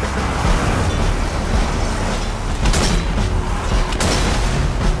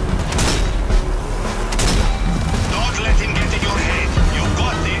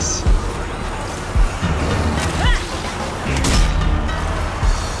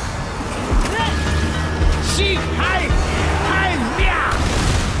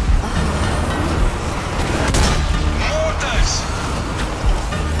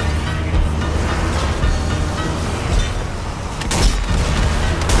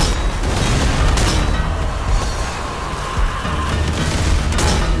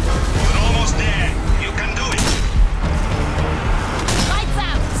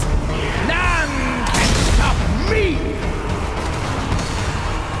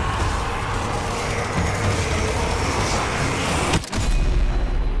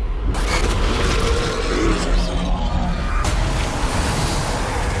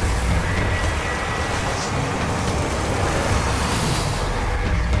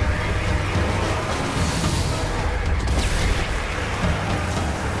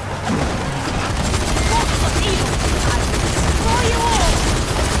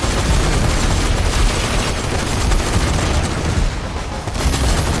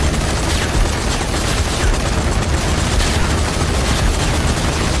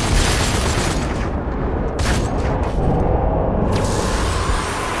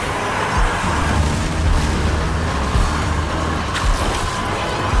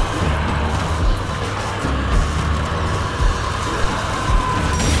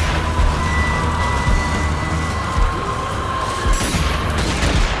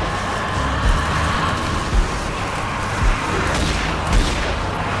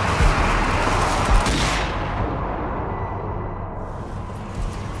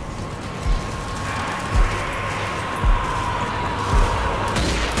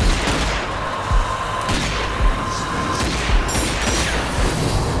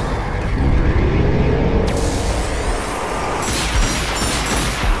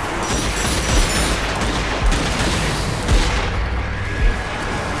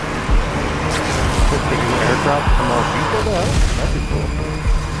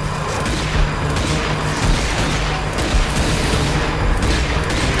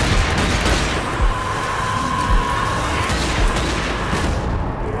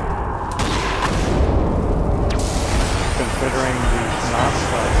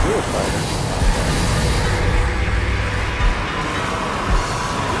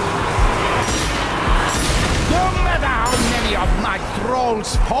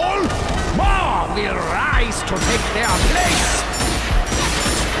 Thralls fall, more will rise to take their place.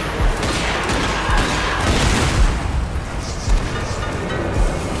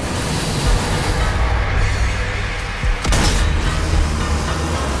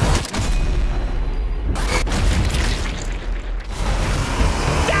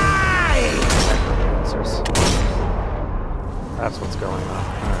 That's what's going on. All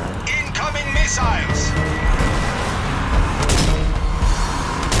right. Incoming missiles!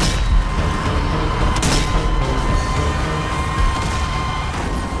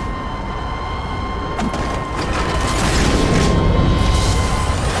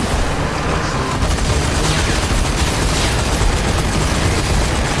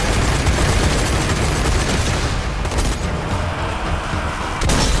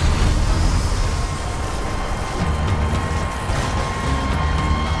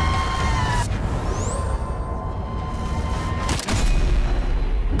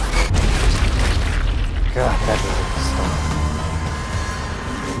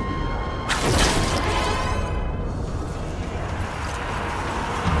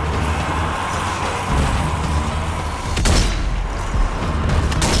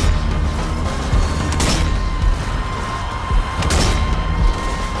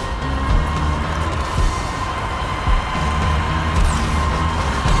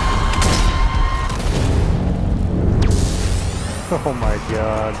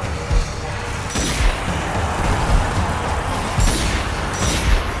 god.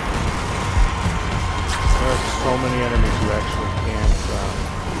 There are so many enemies you actually can't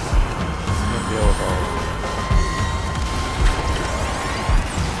deal with all of them.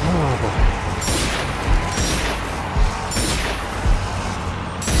 Oh boy.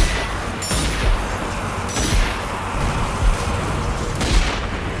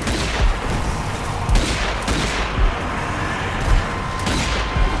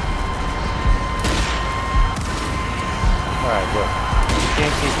 Alright, look. You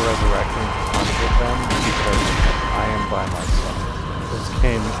can't keep resurrecting tons of them because I am by myself. This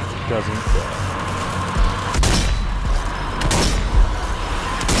game doesn't go.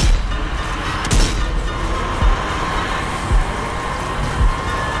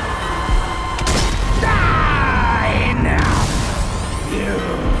 Die now! You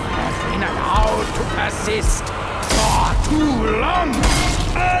have been allowed to persist for too long!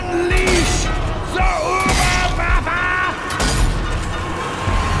 Unleash the Uberwaffe!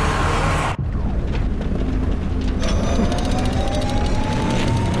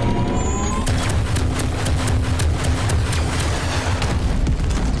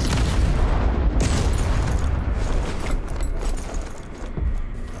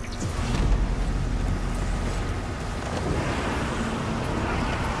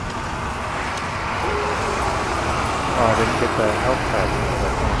 Oh, I didn't get the health pad for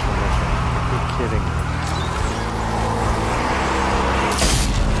that transformation. You're kidding me.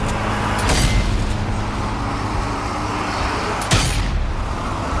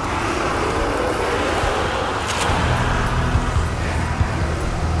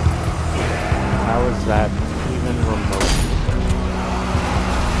 How is that even remotely fair?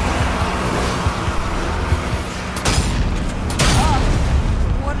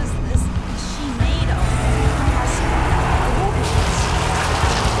 What is this machine made of?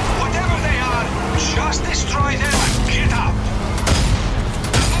 Whatever they are, just destroy them and get out.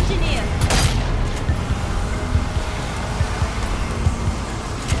 Engineer!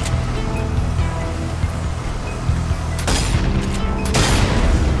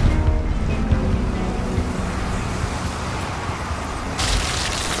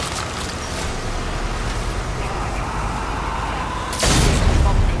 This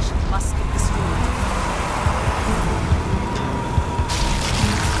abomination must be destroyed.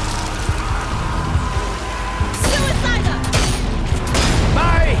 Suicider!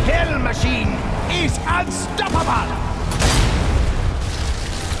 My hell machine is unstoppable!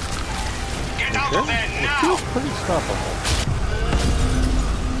 Get out of there It now! feels pretty stoppable.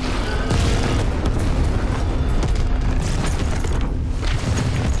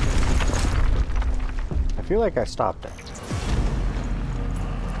 I feel like I stopped it.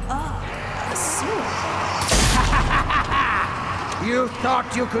 The sewer. You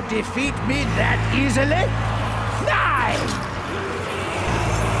thought you could defeat me that easily? Die!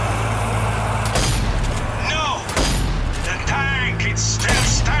 No! The tank, it's still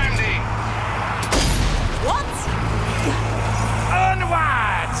standing! What?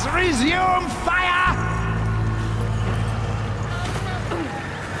 Onwards! Resume fire!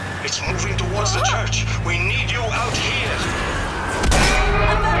 It's moving towards the church. We need you out here.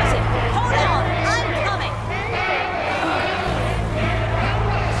 Affirmative. Hold on. I'm coming.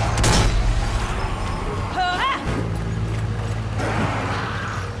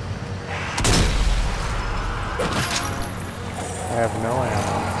 I have no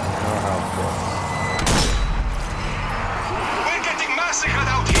ammo, no health. We're getting massacred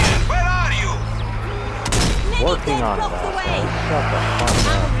out here. Where are you? Working on it, block the asshole. way. Shut the fuck up.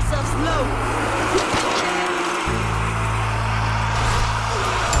 Ammo reserves low.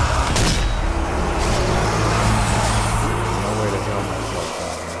 No way to heal myself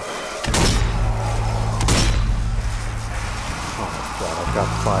down here. Oh my god, I've got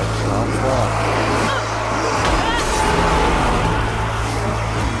 5 shots left.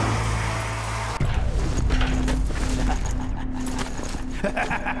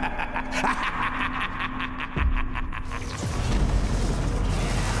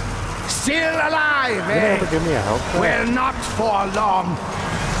 Still alive, You been able eh? to give me a health pack? Well, not for long.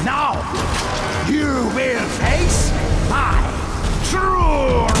 Now, you will face my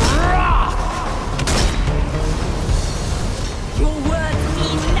true wrath! Your words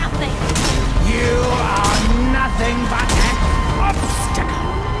mean nothing. You are nothing but an obstacle!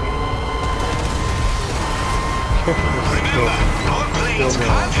 Remember, our planes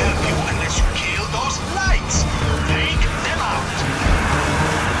can't help you unless you kill those lights. Take them out.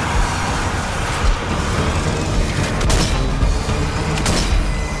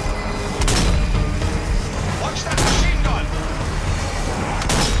 Watch that machine gun.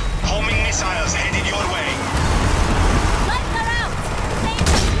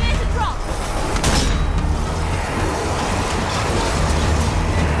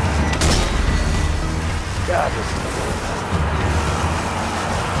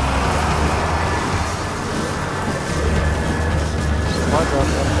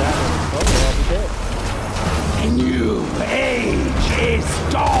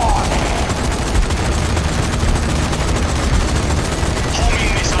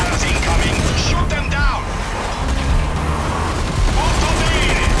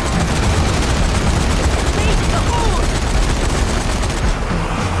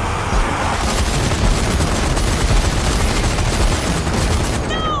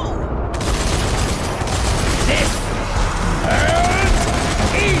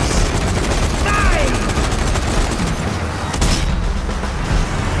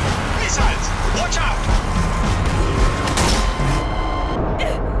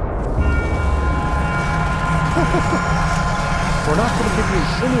 not going to give you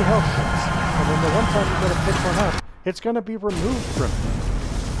any health points. And then the one time you get to pick one up, it's going to be removed from you.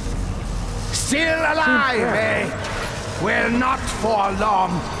 Still alive, eh? Well, not for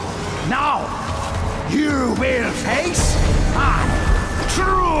long. Now, you will face my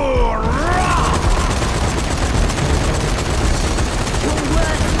true wrath! Your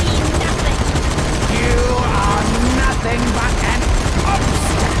words mean nothing. You are nothing but an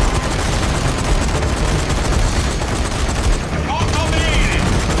obstacle!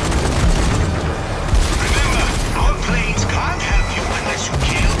 Remember, our planes can't help you unless you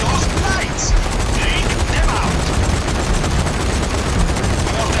kill those lights. Take them out.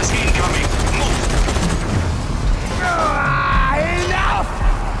 Portals incoming. Move. Enough!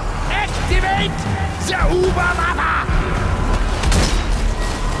 Activate the Uberwaffe!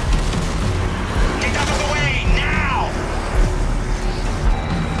 Get out of the way, now!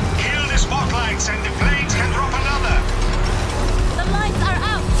 Kill the spotlights and the planes can drop another. The lights are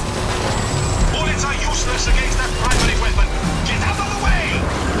out. Bullets are useless against that primary weapon. Get out of the way!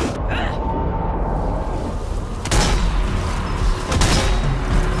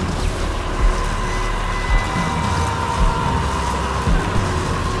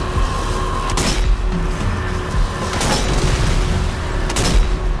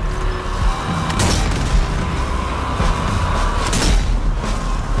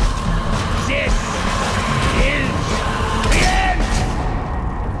 This is the end!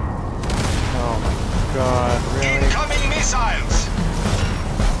 Oh my god, really? Incoming missiles!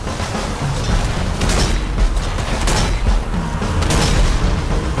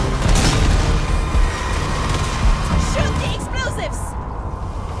 Shoot the explosives.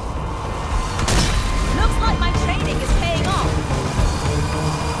 Looks like my training is paying off.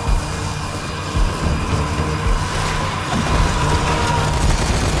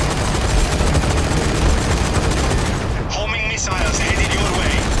 Homing missiles headed your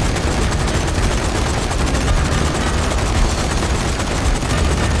way.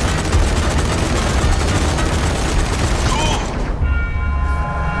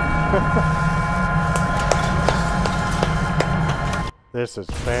 This is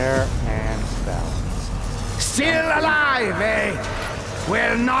fair and balanced. Still alive, eh?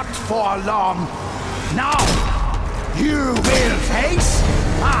 Well, not for long. Now, you will face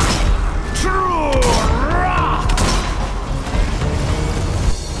my true wrath!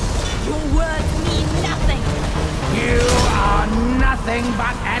 Your words mean nothing. You are nothing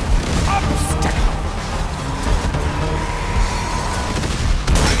but an obstacle!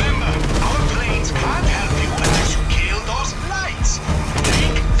 Remember, our planes can't help you unless you kill those lights.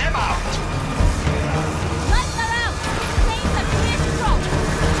 Take them out. Lights are out. Planes are clear to drop.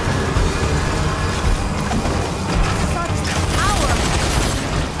 Such power.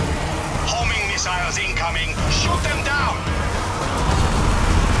 Homing missiles incoming. Shoot them down.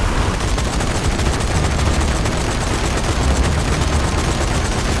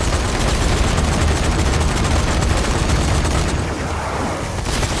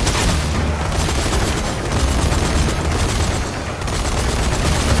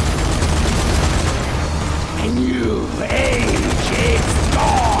 A new age is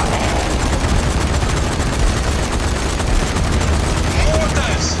dawning!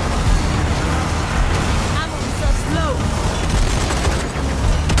 Mortars. Ammo reserves low.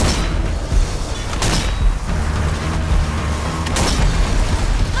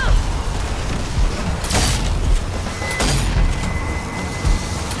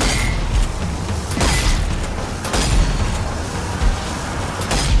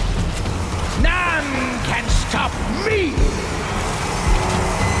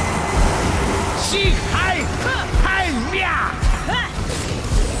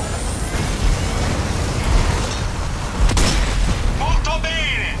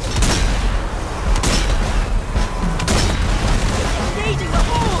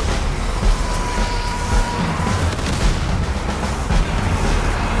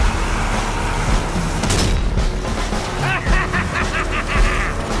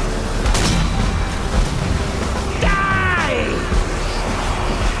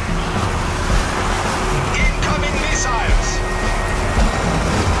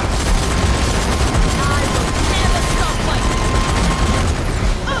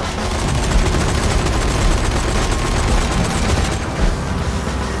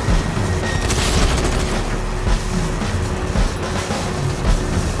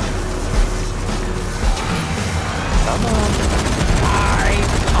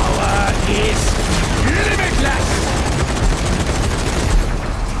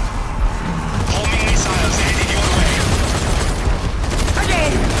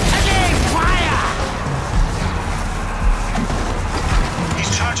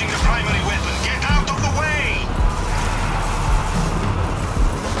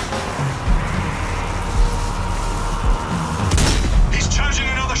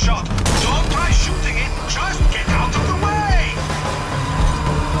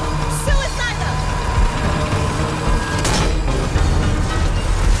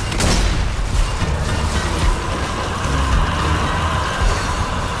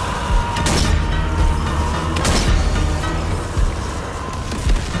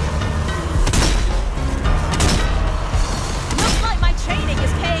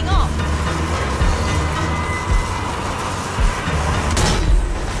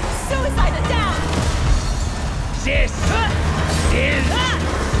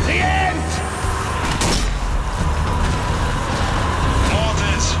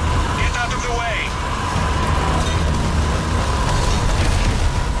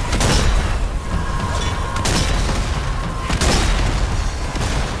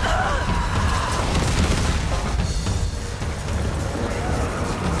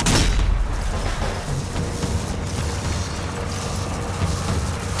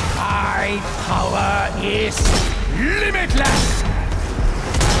 My power is limitless!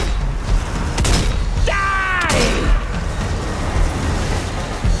 Die!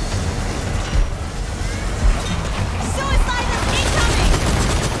 Suiciders incoming!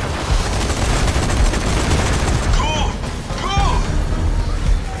 Go! Go!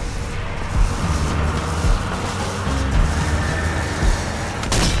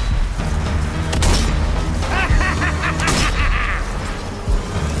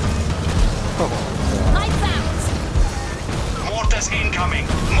 Lights out! Mortars incoming.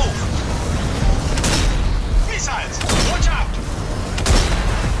 Move! Missiles! Watch out!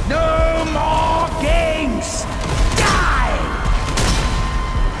 No more games! Die!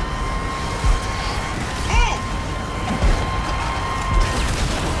 Move!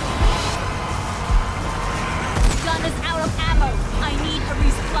 Gun is out of ammo. I need a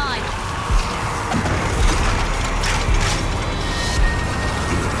resupply.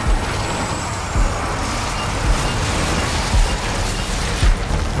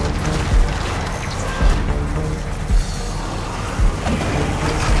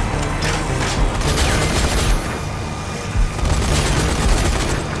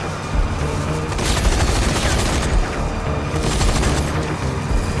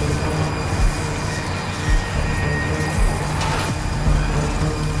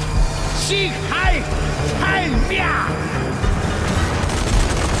 Sieg Heil! Heil mir!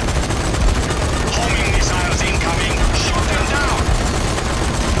 Homing missiles incoming. Shoot them down!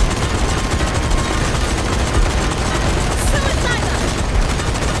 Suicider!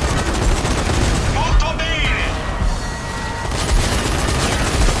 Molto bene!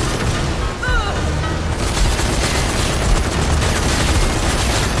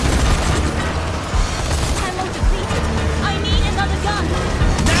 Ammo depleted. I need another gun.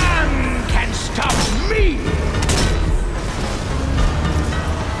 None can stop me!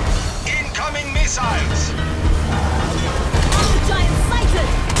 Incoming missiles! Armor giant sighted.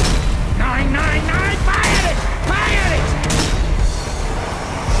 999, fire it! Fire it!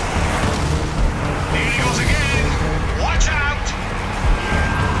 Here he goes again! Watch out!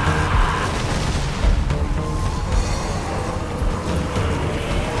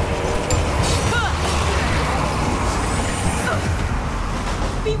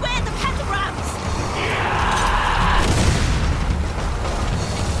 Beware the pentagrams.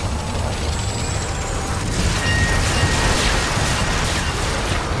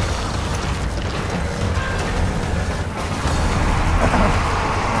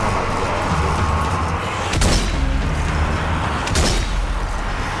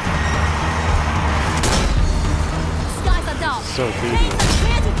 Skies are dark. So Planes devious. are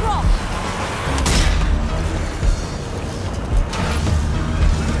clear to drop.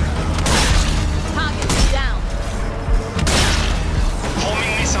 Target is down.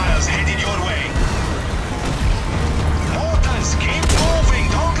 Homing missiles headed your way. Mortars, keep moving!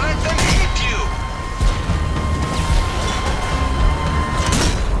 Don't let them hit you!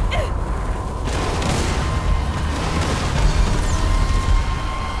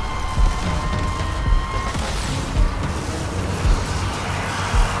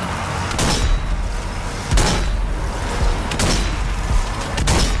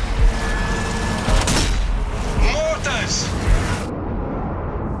 Mortars!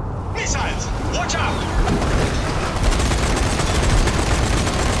 Missiles! Watch out!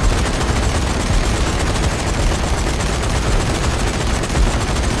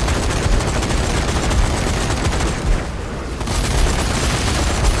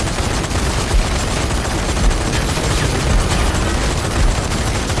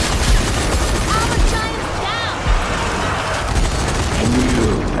 Armor giants down. A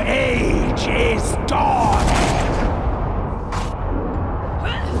new age is dawning!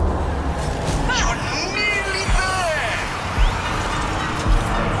 You're nearly there!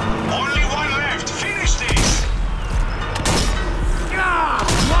 Only one left. Finish this! Ah,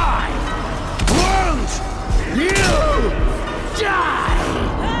 why? Won't you die?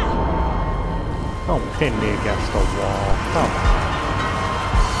 Don't pin me against the wall. Come on.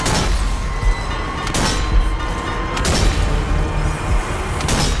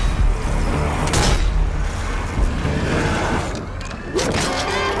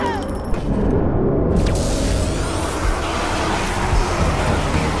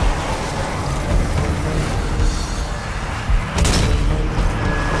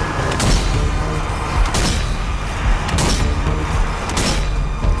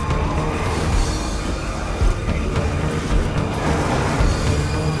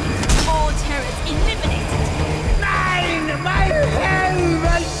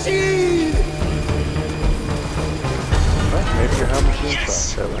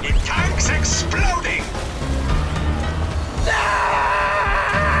 Hitler. The tank's exploding!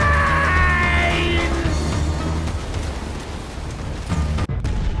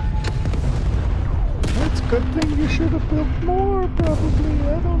 That's a good thing you should have built more, probably.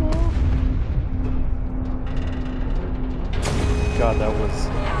 I don't know. God, that was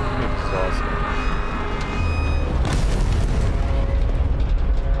exhausting.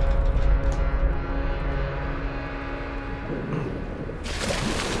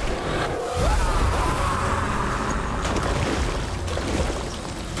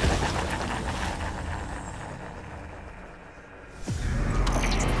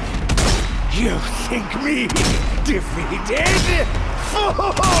 You think me defeated?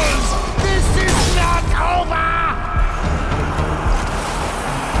 Fools! This is not over!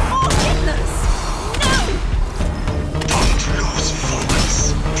 More Hitlers! No! Don't lose focus.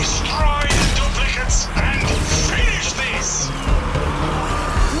 Destroy the duplicates and finish this!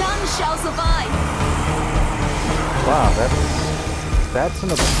 None shall survive! Wow, that's an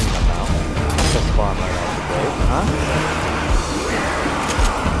obscene amount to spawn right off the gate, huh?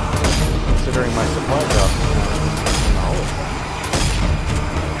 Considering my supply drop in all of them.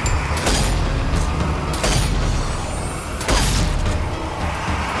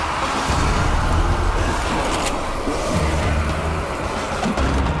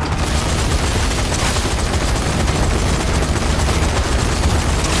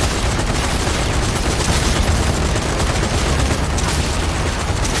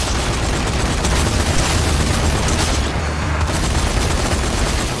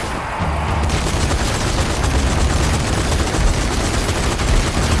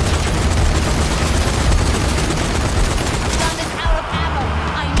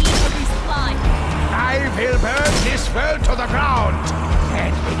 To the ground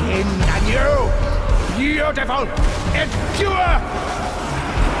and begin anew. Beautiful, endure.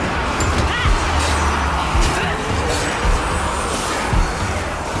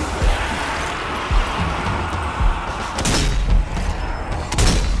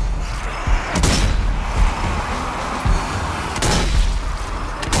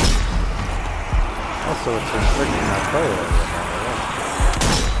 Also, it's restricting my play area.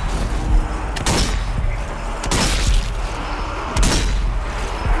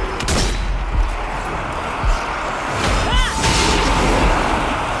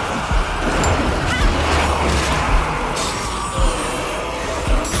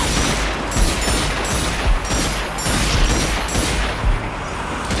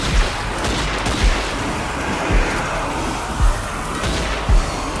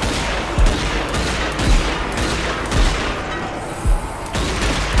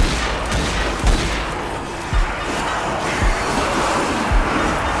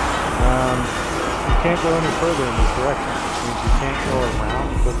 You can't go any further in this direction, which means you can't go around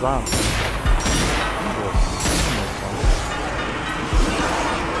the zombies.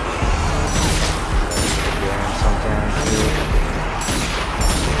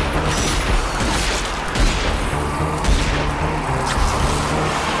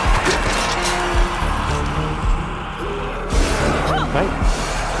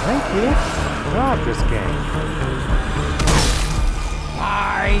 Thank you. God, this game.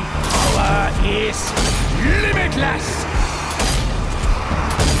 My power is limitless!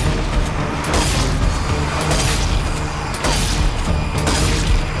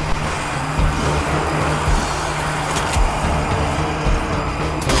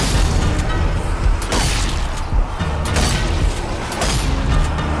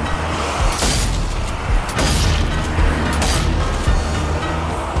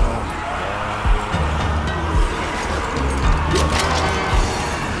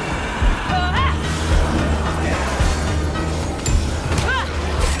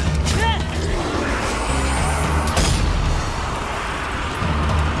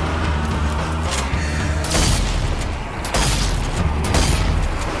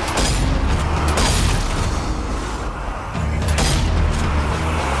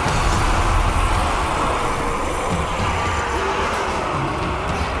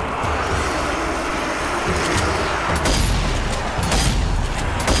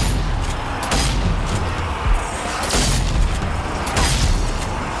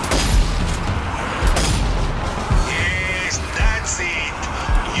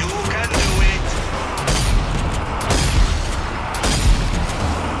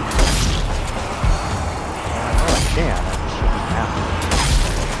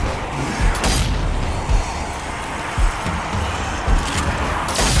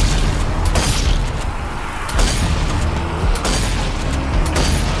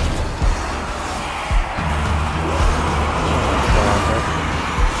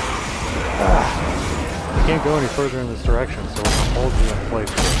 can't go any further in this direction, so we're gonna hold you in place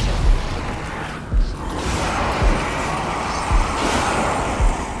for a second.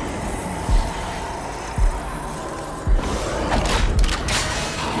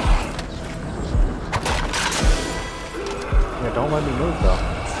 Yeah, don't let me move though.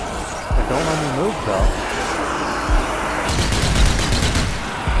 Yeah, don't let me move though.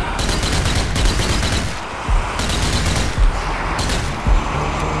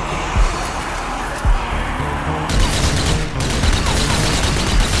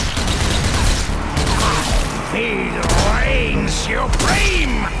 Speed reigns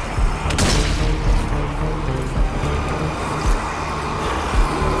supreme!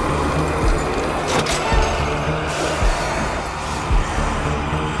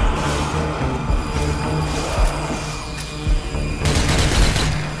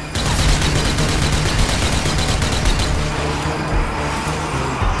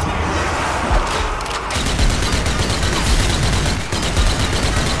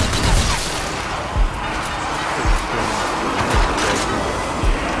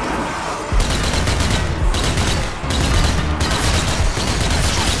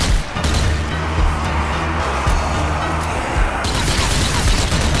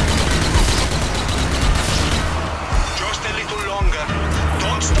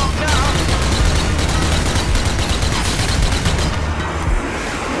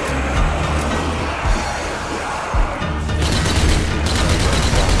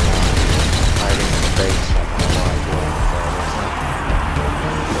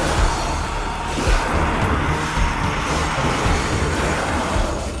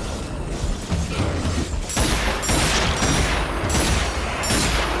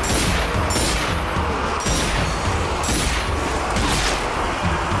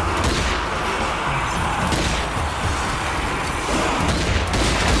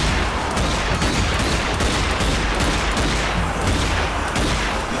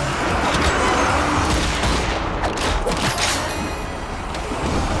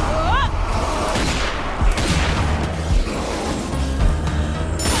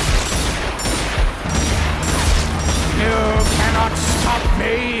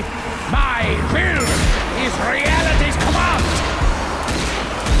 My will is reality's command!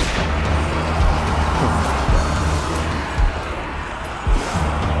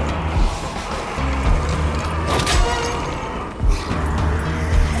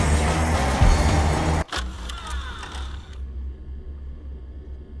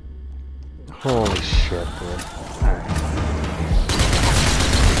 Holy shit, dude. Alright.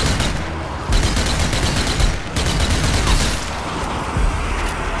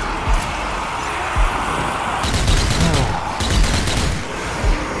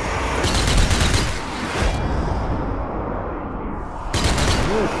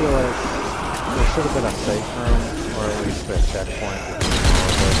 I feel like there should have been a safe room, or at least a checkpoint between all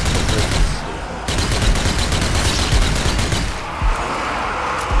of us.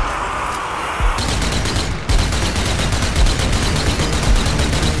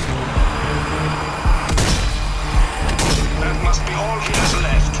 That must be all he has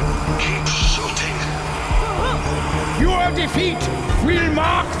left. Keep shooting. Your defeat will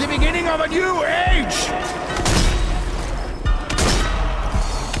mark the beginning of a new age!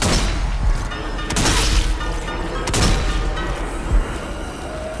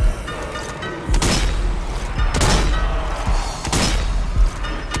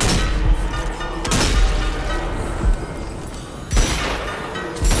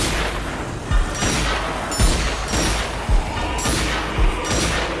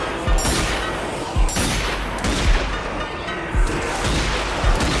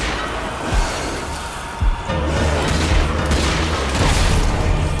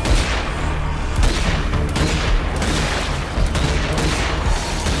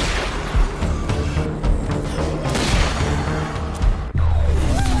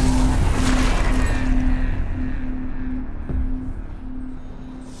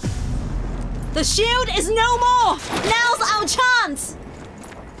 The shield is no more! Now's our chance!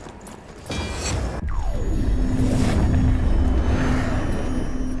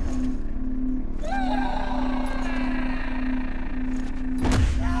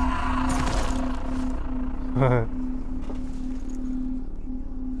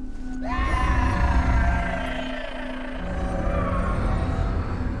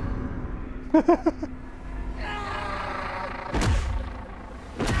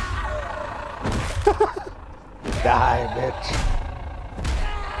 Die, bitch.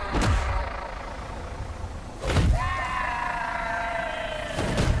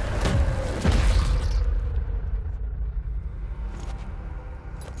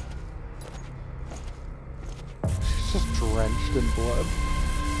 drenched in blood.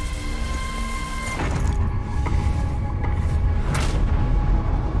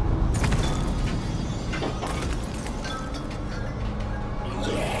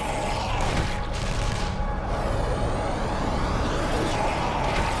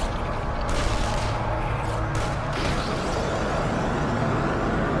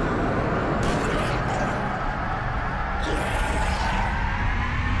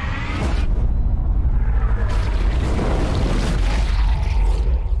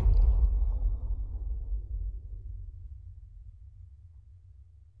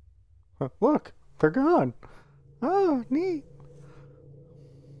 Look, they're gone. Oh, neat.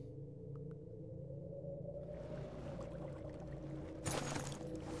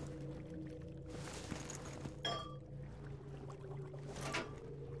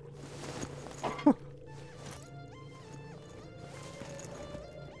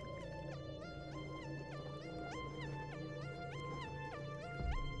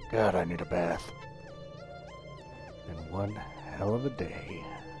 God, I need a bath. And one hell of a day.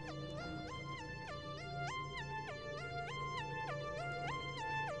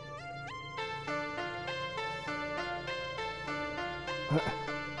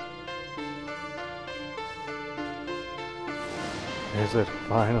 Is it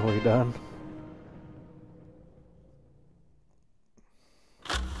finally done?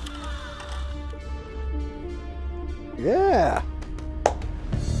 Yeah!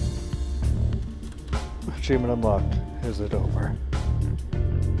 Achievement unlocked. Is it over?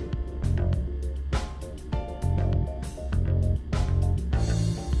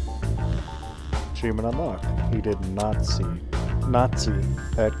 Achievement unlocked. He did not see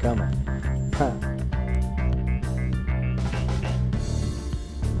that coming. Huh.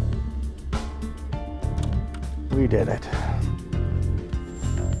 We did it.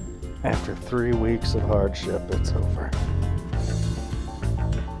 After 3 weeks of hardship, it's over.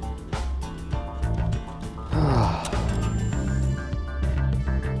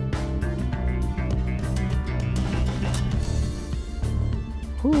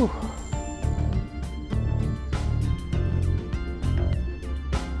 Whew.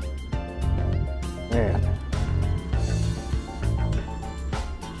 Man.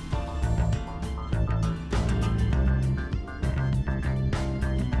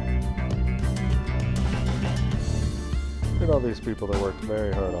 Look at all these people that worked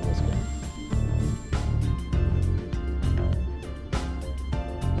very hard on this game.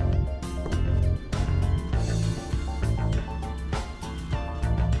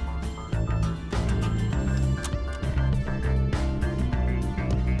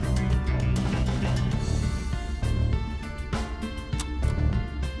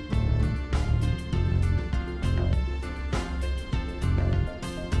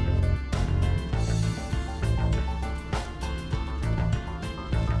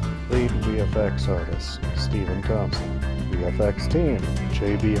 Lead VFX artist, Stephen Thompson. VFX team,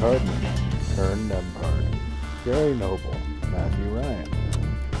 J.B. Hardman, Kern Nembhard, Gary Noble, Matthew Ryan.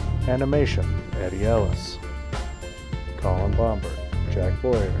 Animation, Eddie Ellis. Colin Bombard, Jack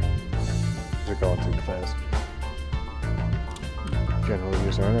Boyer. These are going too fast. General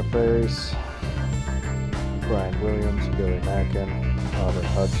user interface, Brian Williams, Billy Mackin, Robert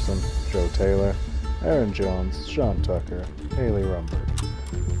Hutchison, Joe Taylor, Aaron Jones, Sean Tucker, Haley Rumberg.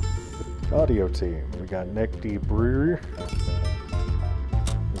 Audio team, we got Nick D. Brewer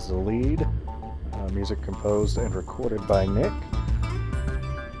as the lead. Music composed and recorded by Nick.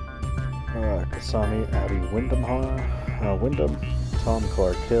 Kasami Abby Wyndham, Tom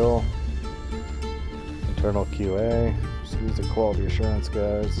Clark Hill. Internal QA. So these are quality assurance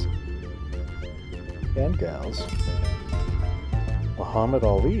guys and gals. Muhammad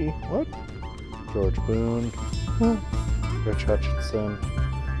Ali, what? George Boone, Rich Hutchinson,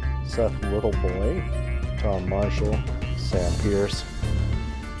 Seth Littleboy, Tom Marshall, Sam Pierce.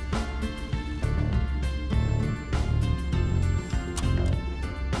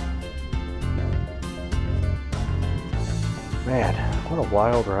 Man, what a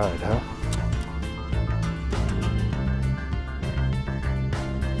wild ride, huh?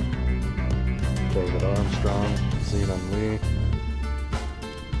 David Armstrong, Zenon Lee,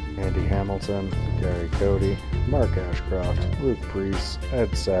 Andy Hamilton, Gary Cody, Mark Ashcroft, Luke Priest,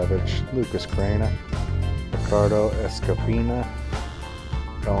 Ed Savage, Lucas Crana, Ricardo Escapina,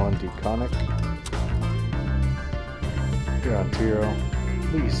 Colin DeConnick, John Tiro,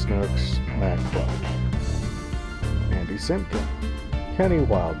 Lee Snooks, Matt Clark, Andy Simpkin, Kenny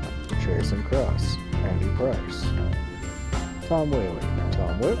Wildman, Jason Cross, Andy Price, Tom Whaley,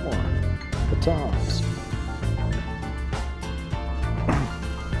 Tom Whitmore, The Toms,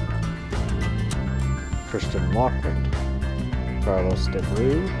 Tristan Lockland, Carlos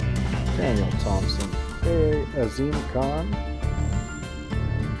DeBrew, Daniel Thompson, A. Azim Khan.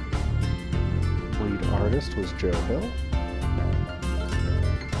 Lead artist was Joe Hill.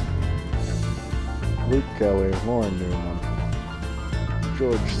 Luke Kelly, Lauren Newman,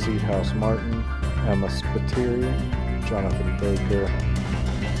 George Seathouse Martin, Emma Spiteri, Jonathan Baker,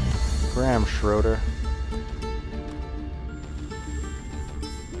 Graham Schroeder,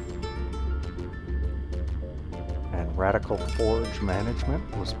 and Radical Forge Management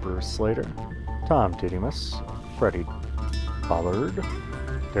was Bruce Slater, Tom Didymus, Freddie Ballard,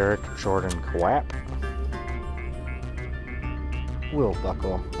 Derek Jordan Kwap, Will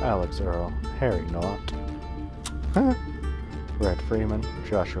Buckle, Alex Earl, Harry Knott, Brett Freeman,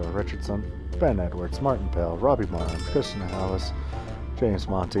 Joshua Richardson, Ben Edwards, Martin Bell, Robbie Martin, Kristen Ellis, James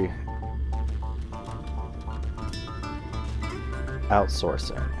Monty.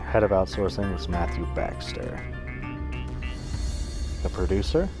 Outsourcing. Head of outsourcing was Matthew Baxter. The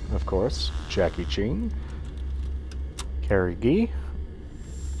producer, of course, Jackie Ching, Carrie Gee,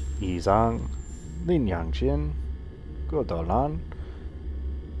 Yi Zhang, Lin Yangjin, Guo Dolan,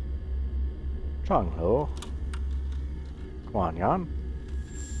 Chang Ho, Guan Yan,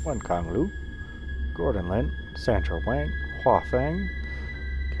 Wen Kang Lu, Gordon Lin, Sandra Wang, Hua Feng,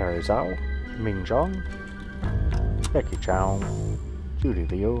 Carrie Zhao, Ming Zhong, Becky Chow, Judy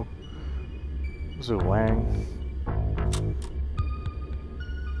Liu, Zhu Wang,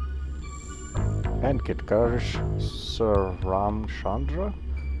 Ankit Saram Chandra.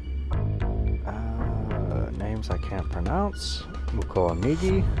 Names I can't pronounce. Mukoa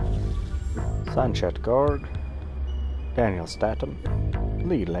Migi, Sanchet Garg, Daniel Statham,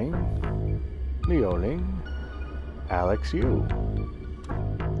 Li Ling, Leo Ling, Alex Yu,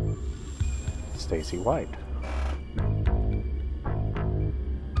 Stacy White,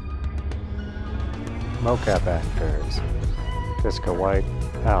 mocap actors, Jessica White,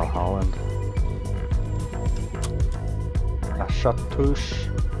 Al Holland, Ashutosh,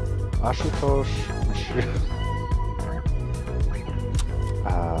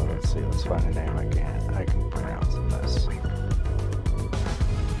 let's see, let's find a name I can pronounce in this.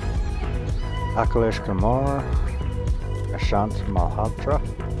 Akhilesh Kumar, Ashant Malhotra,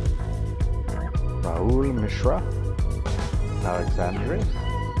 Rahul Mishra, Alexandre,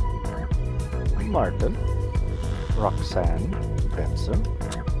 Martin, Roxanne Benson,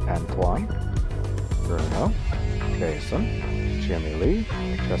 Antoine, Bruno, Jason, Jimmy Lee,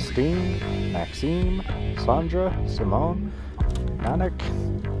 Justine, Maxime, Sandra, Simone, Nanak,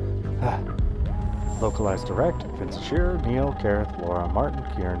 Localized Direct, Vince Shearer, Neil, Gareth, Laura, Martin,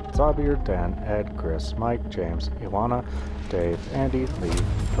 Kieran, Zabir, Dan, Ed, Chris, Mike, James, Iwana, Dave, Andy, Lee,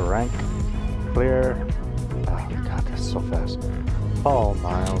 Frank, Claire, oh god, this is so fast, Paul,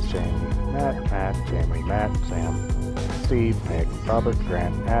 Miles, Jamie, Matt, Jamie, Matt, Sam, Steve, Nick, Robert,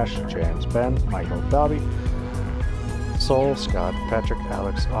 Grant, Ash, James, Ben, Michael, Bobby, Sol, Scott, Patrick,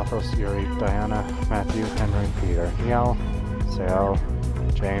 Alex, Athos, Yuri, Diana, Matthew, Henry, Peter, Niall, Sal,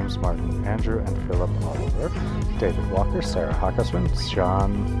 James, Martin, Andrew, and Philip Oliver, David Walker, Sarah Hawkesman,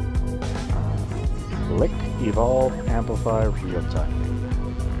 Sean, Lick, Evolve, Amplify, Real Time.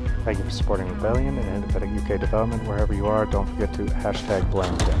 Thank you for supporting Rebellion and independent UK development wherever you are. Don't forget to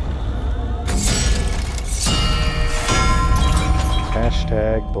 #blame Tim.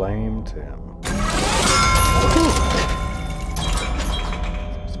 #blame Tim.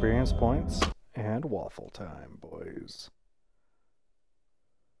 Experience points and waffle time, boys.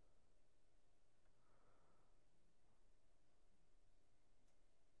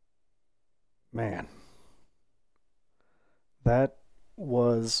 Man, that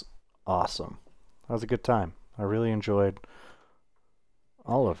was awesome. That was a good time. I really enjoyed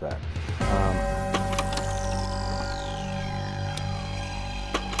all of that.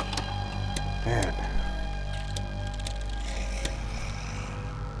 Man.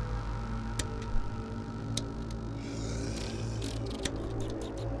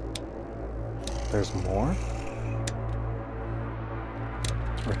 There's more?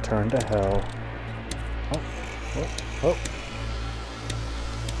 Return to Hell. Oh.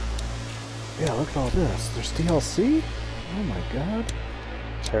 Yeah, look at all this. There's DLC? Oh my god.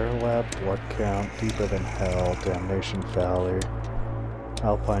 Terror Lab, Blood Count, Deeper Than Hell, Damnation Valley,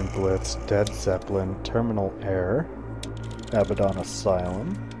 Alpine Blitz, Dead Zeppelin, Terminal Air, Abaddon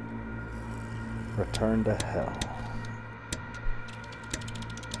Asylum, Return to Hell.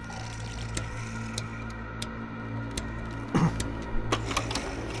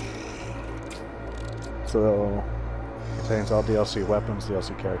 So, contains all DLC weapons,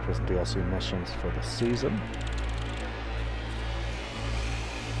 DLC characters, and DLC missions for the season.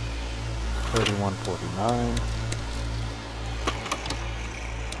 $31.49.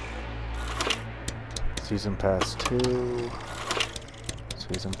 Season Pass 2.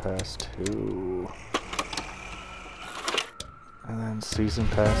 Season Pass 2. And then Season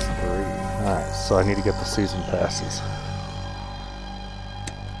Pass 3. Alright, so I need to get the Season Passes.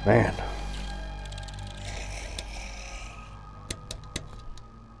 Man.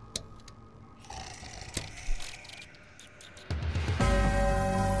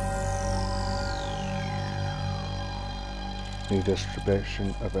 New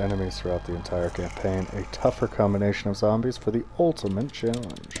distribution of enemies throughout the entire campaign. A tougher combination of zombies for the ultimate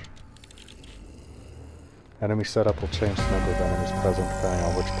challenge. Enemy setup will change the number of enemies present depending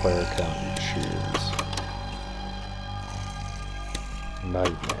on which player count you choose.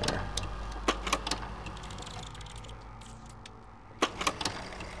 Nightmare.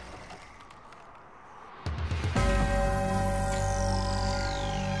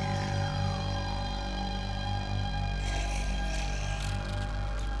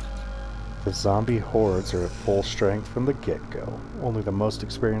 The zombie hordes are at full strength from the get-go. Only the most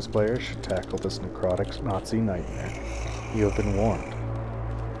experienced players should tackle this necrotic Nazi nightmare. You have been warned.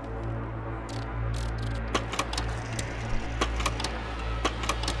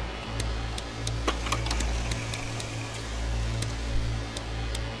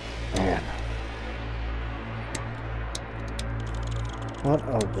 Man. What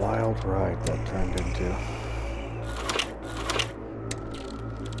a wild ride that turned into.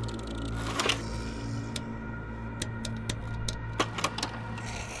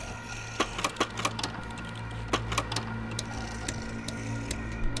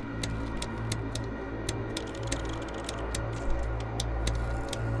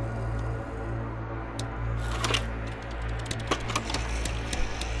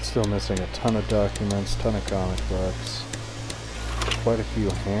 Still missing a ton of documents, ton of comic books, quite a few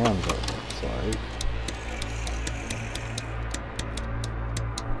hands, it looks like.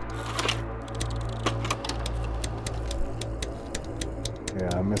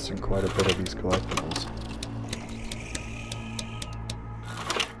 Yeah, I'm missing quite a bit of these collectibles.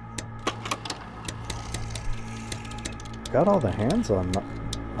 Got all the hands on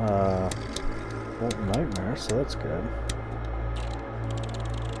Molten Nightmare, so that's good.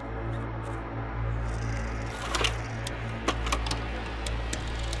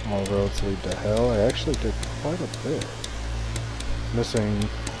 All roads lead to hell. I actually did quite a bit. Missing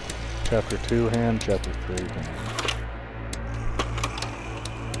Chapter 2 hand, Chapter 3 hand.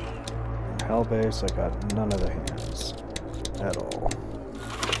 In Hellbase, I got none of the hands at all.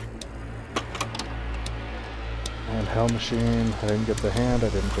 And Hell Machine, I didn't get the hand, I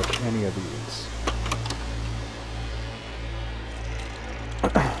didn't get any of these.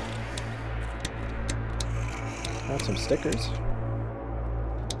 Got some stickers.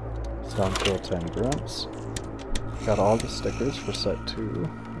 Stonekill 10 Grunts. Got all the stickers for set 2.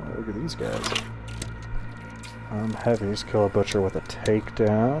 Oh, look at these guys. Heavies, kill a butcher with a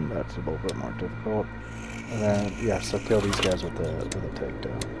takedown. That's a little bit more difficult. And then, yeah, so kill these guys with a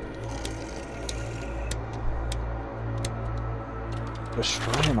takedown.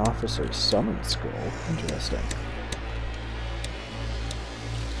 Destroy an officer's summon skull. Interesting.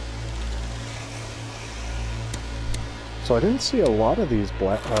 So I didn't see a lot of these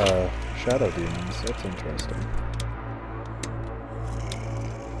black shadow demons. That's interesting.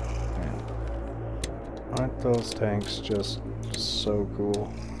 Man. Aren't those tanks just so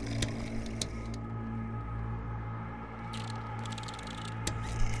cool?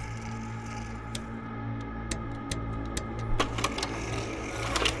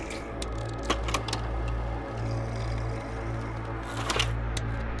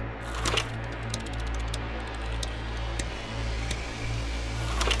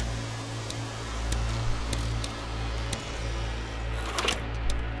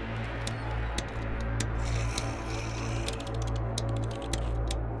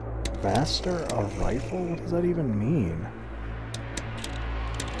 Master a rifle? What does that even mean?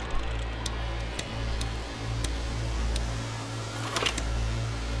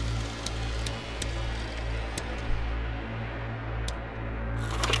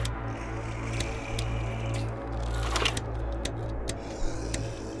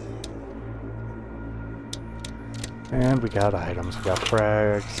 And we got items. We got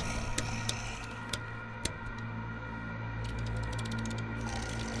frags.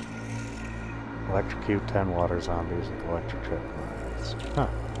 Electrocute 10 water zombies with electric trip lines. Huh.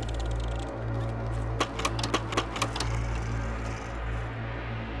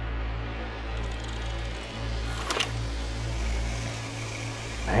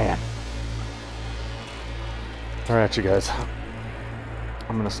 Man. Alright, you guys.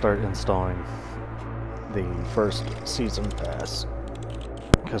 I'm gonna start installing the first season pass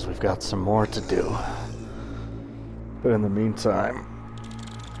because we've got some more to do. But in the meantime,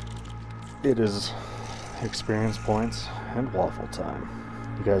 it is experience points and waffle time.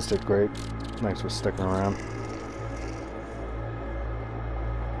 You guys did great. Thanks for sticking around.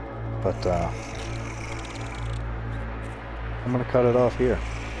 But I'm gonna cut it off here.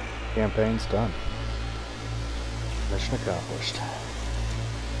 Campaign's done. Mission accomplished.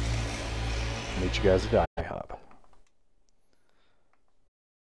 Meet you guys at IHOP.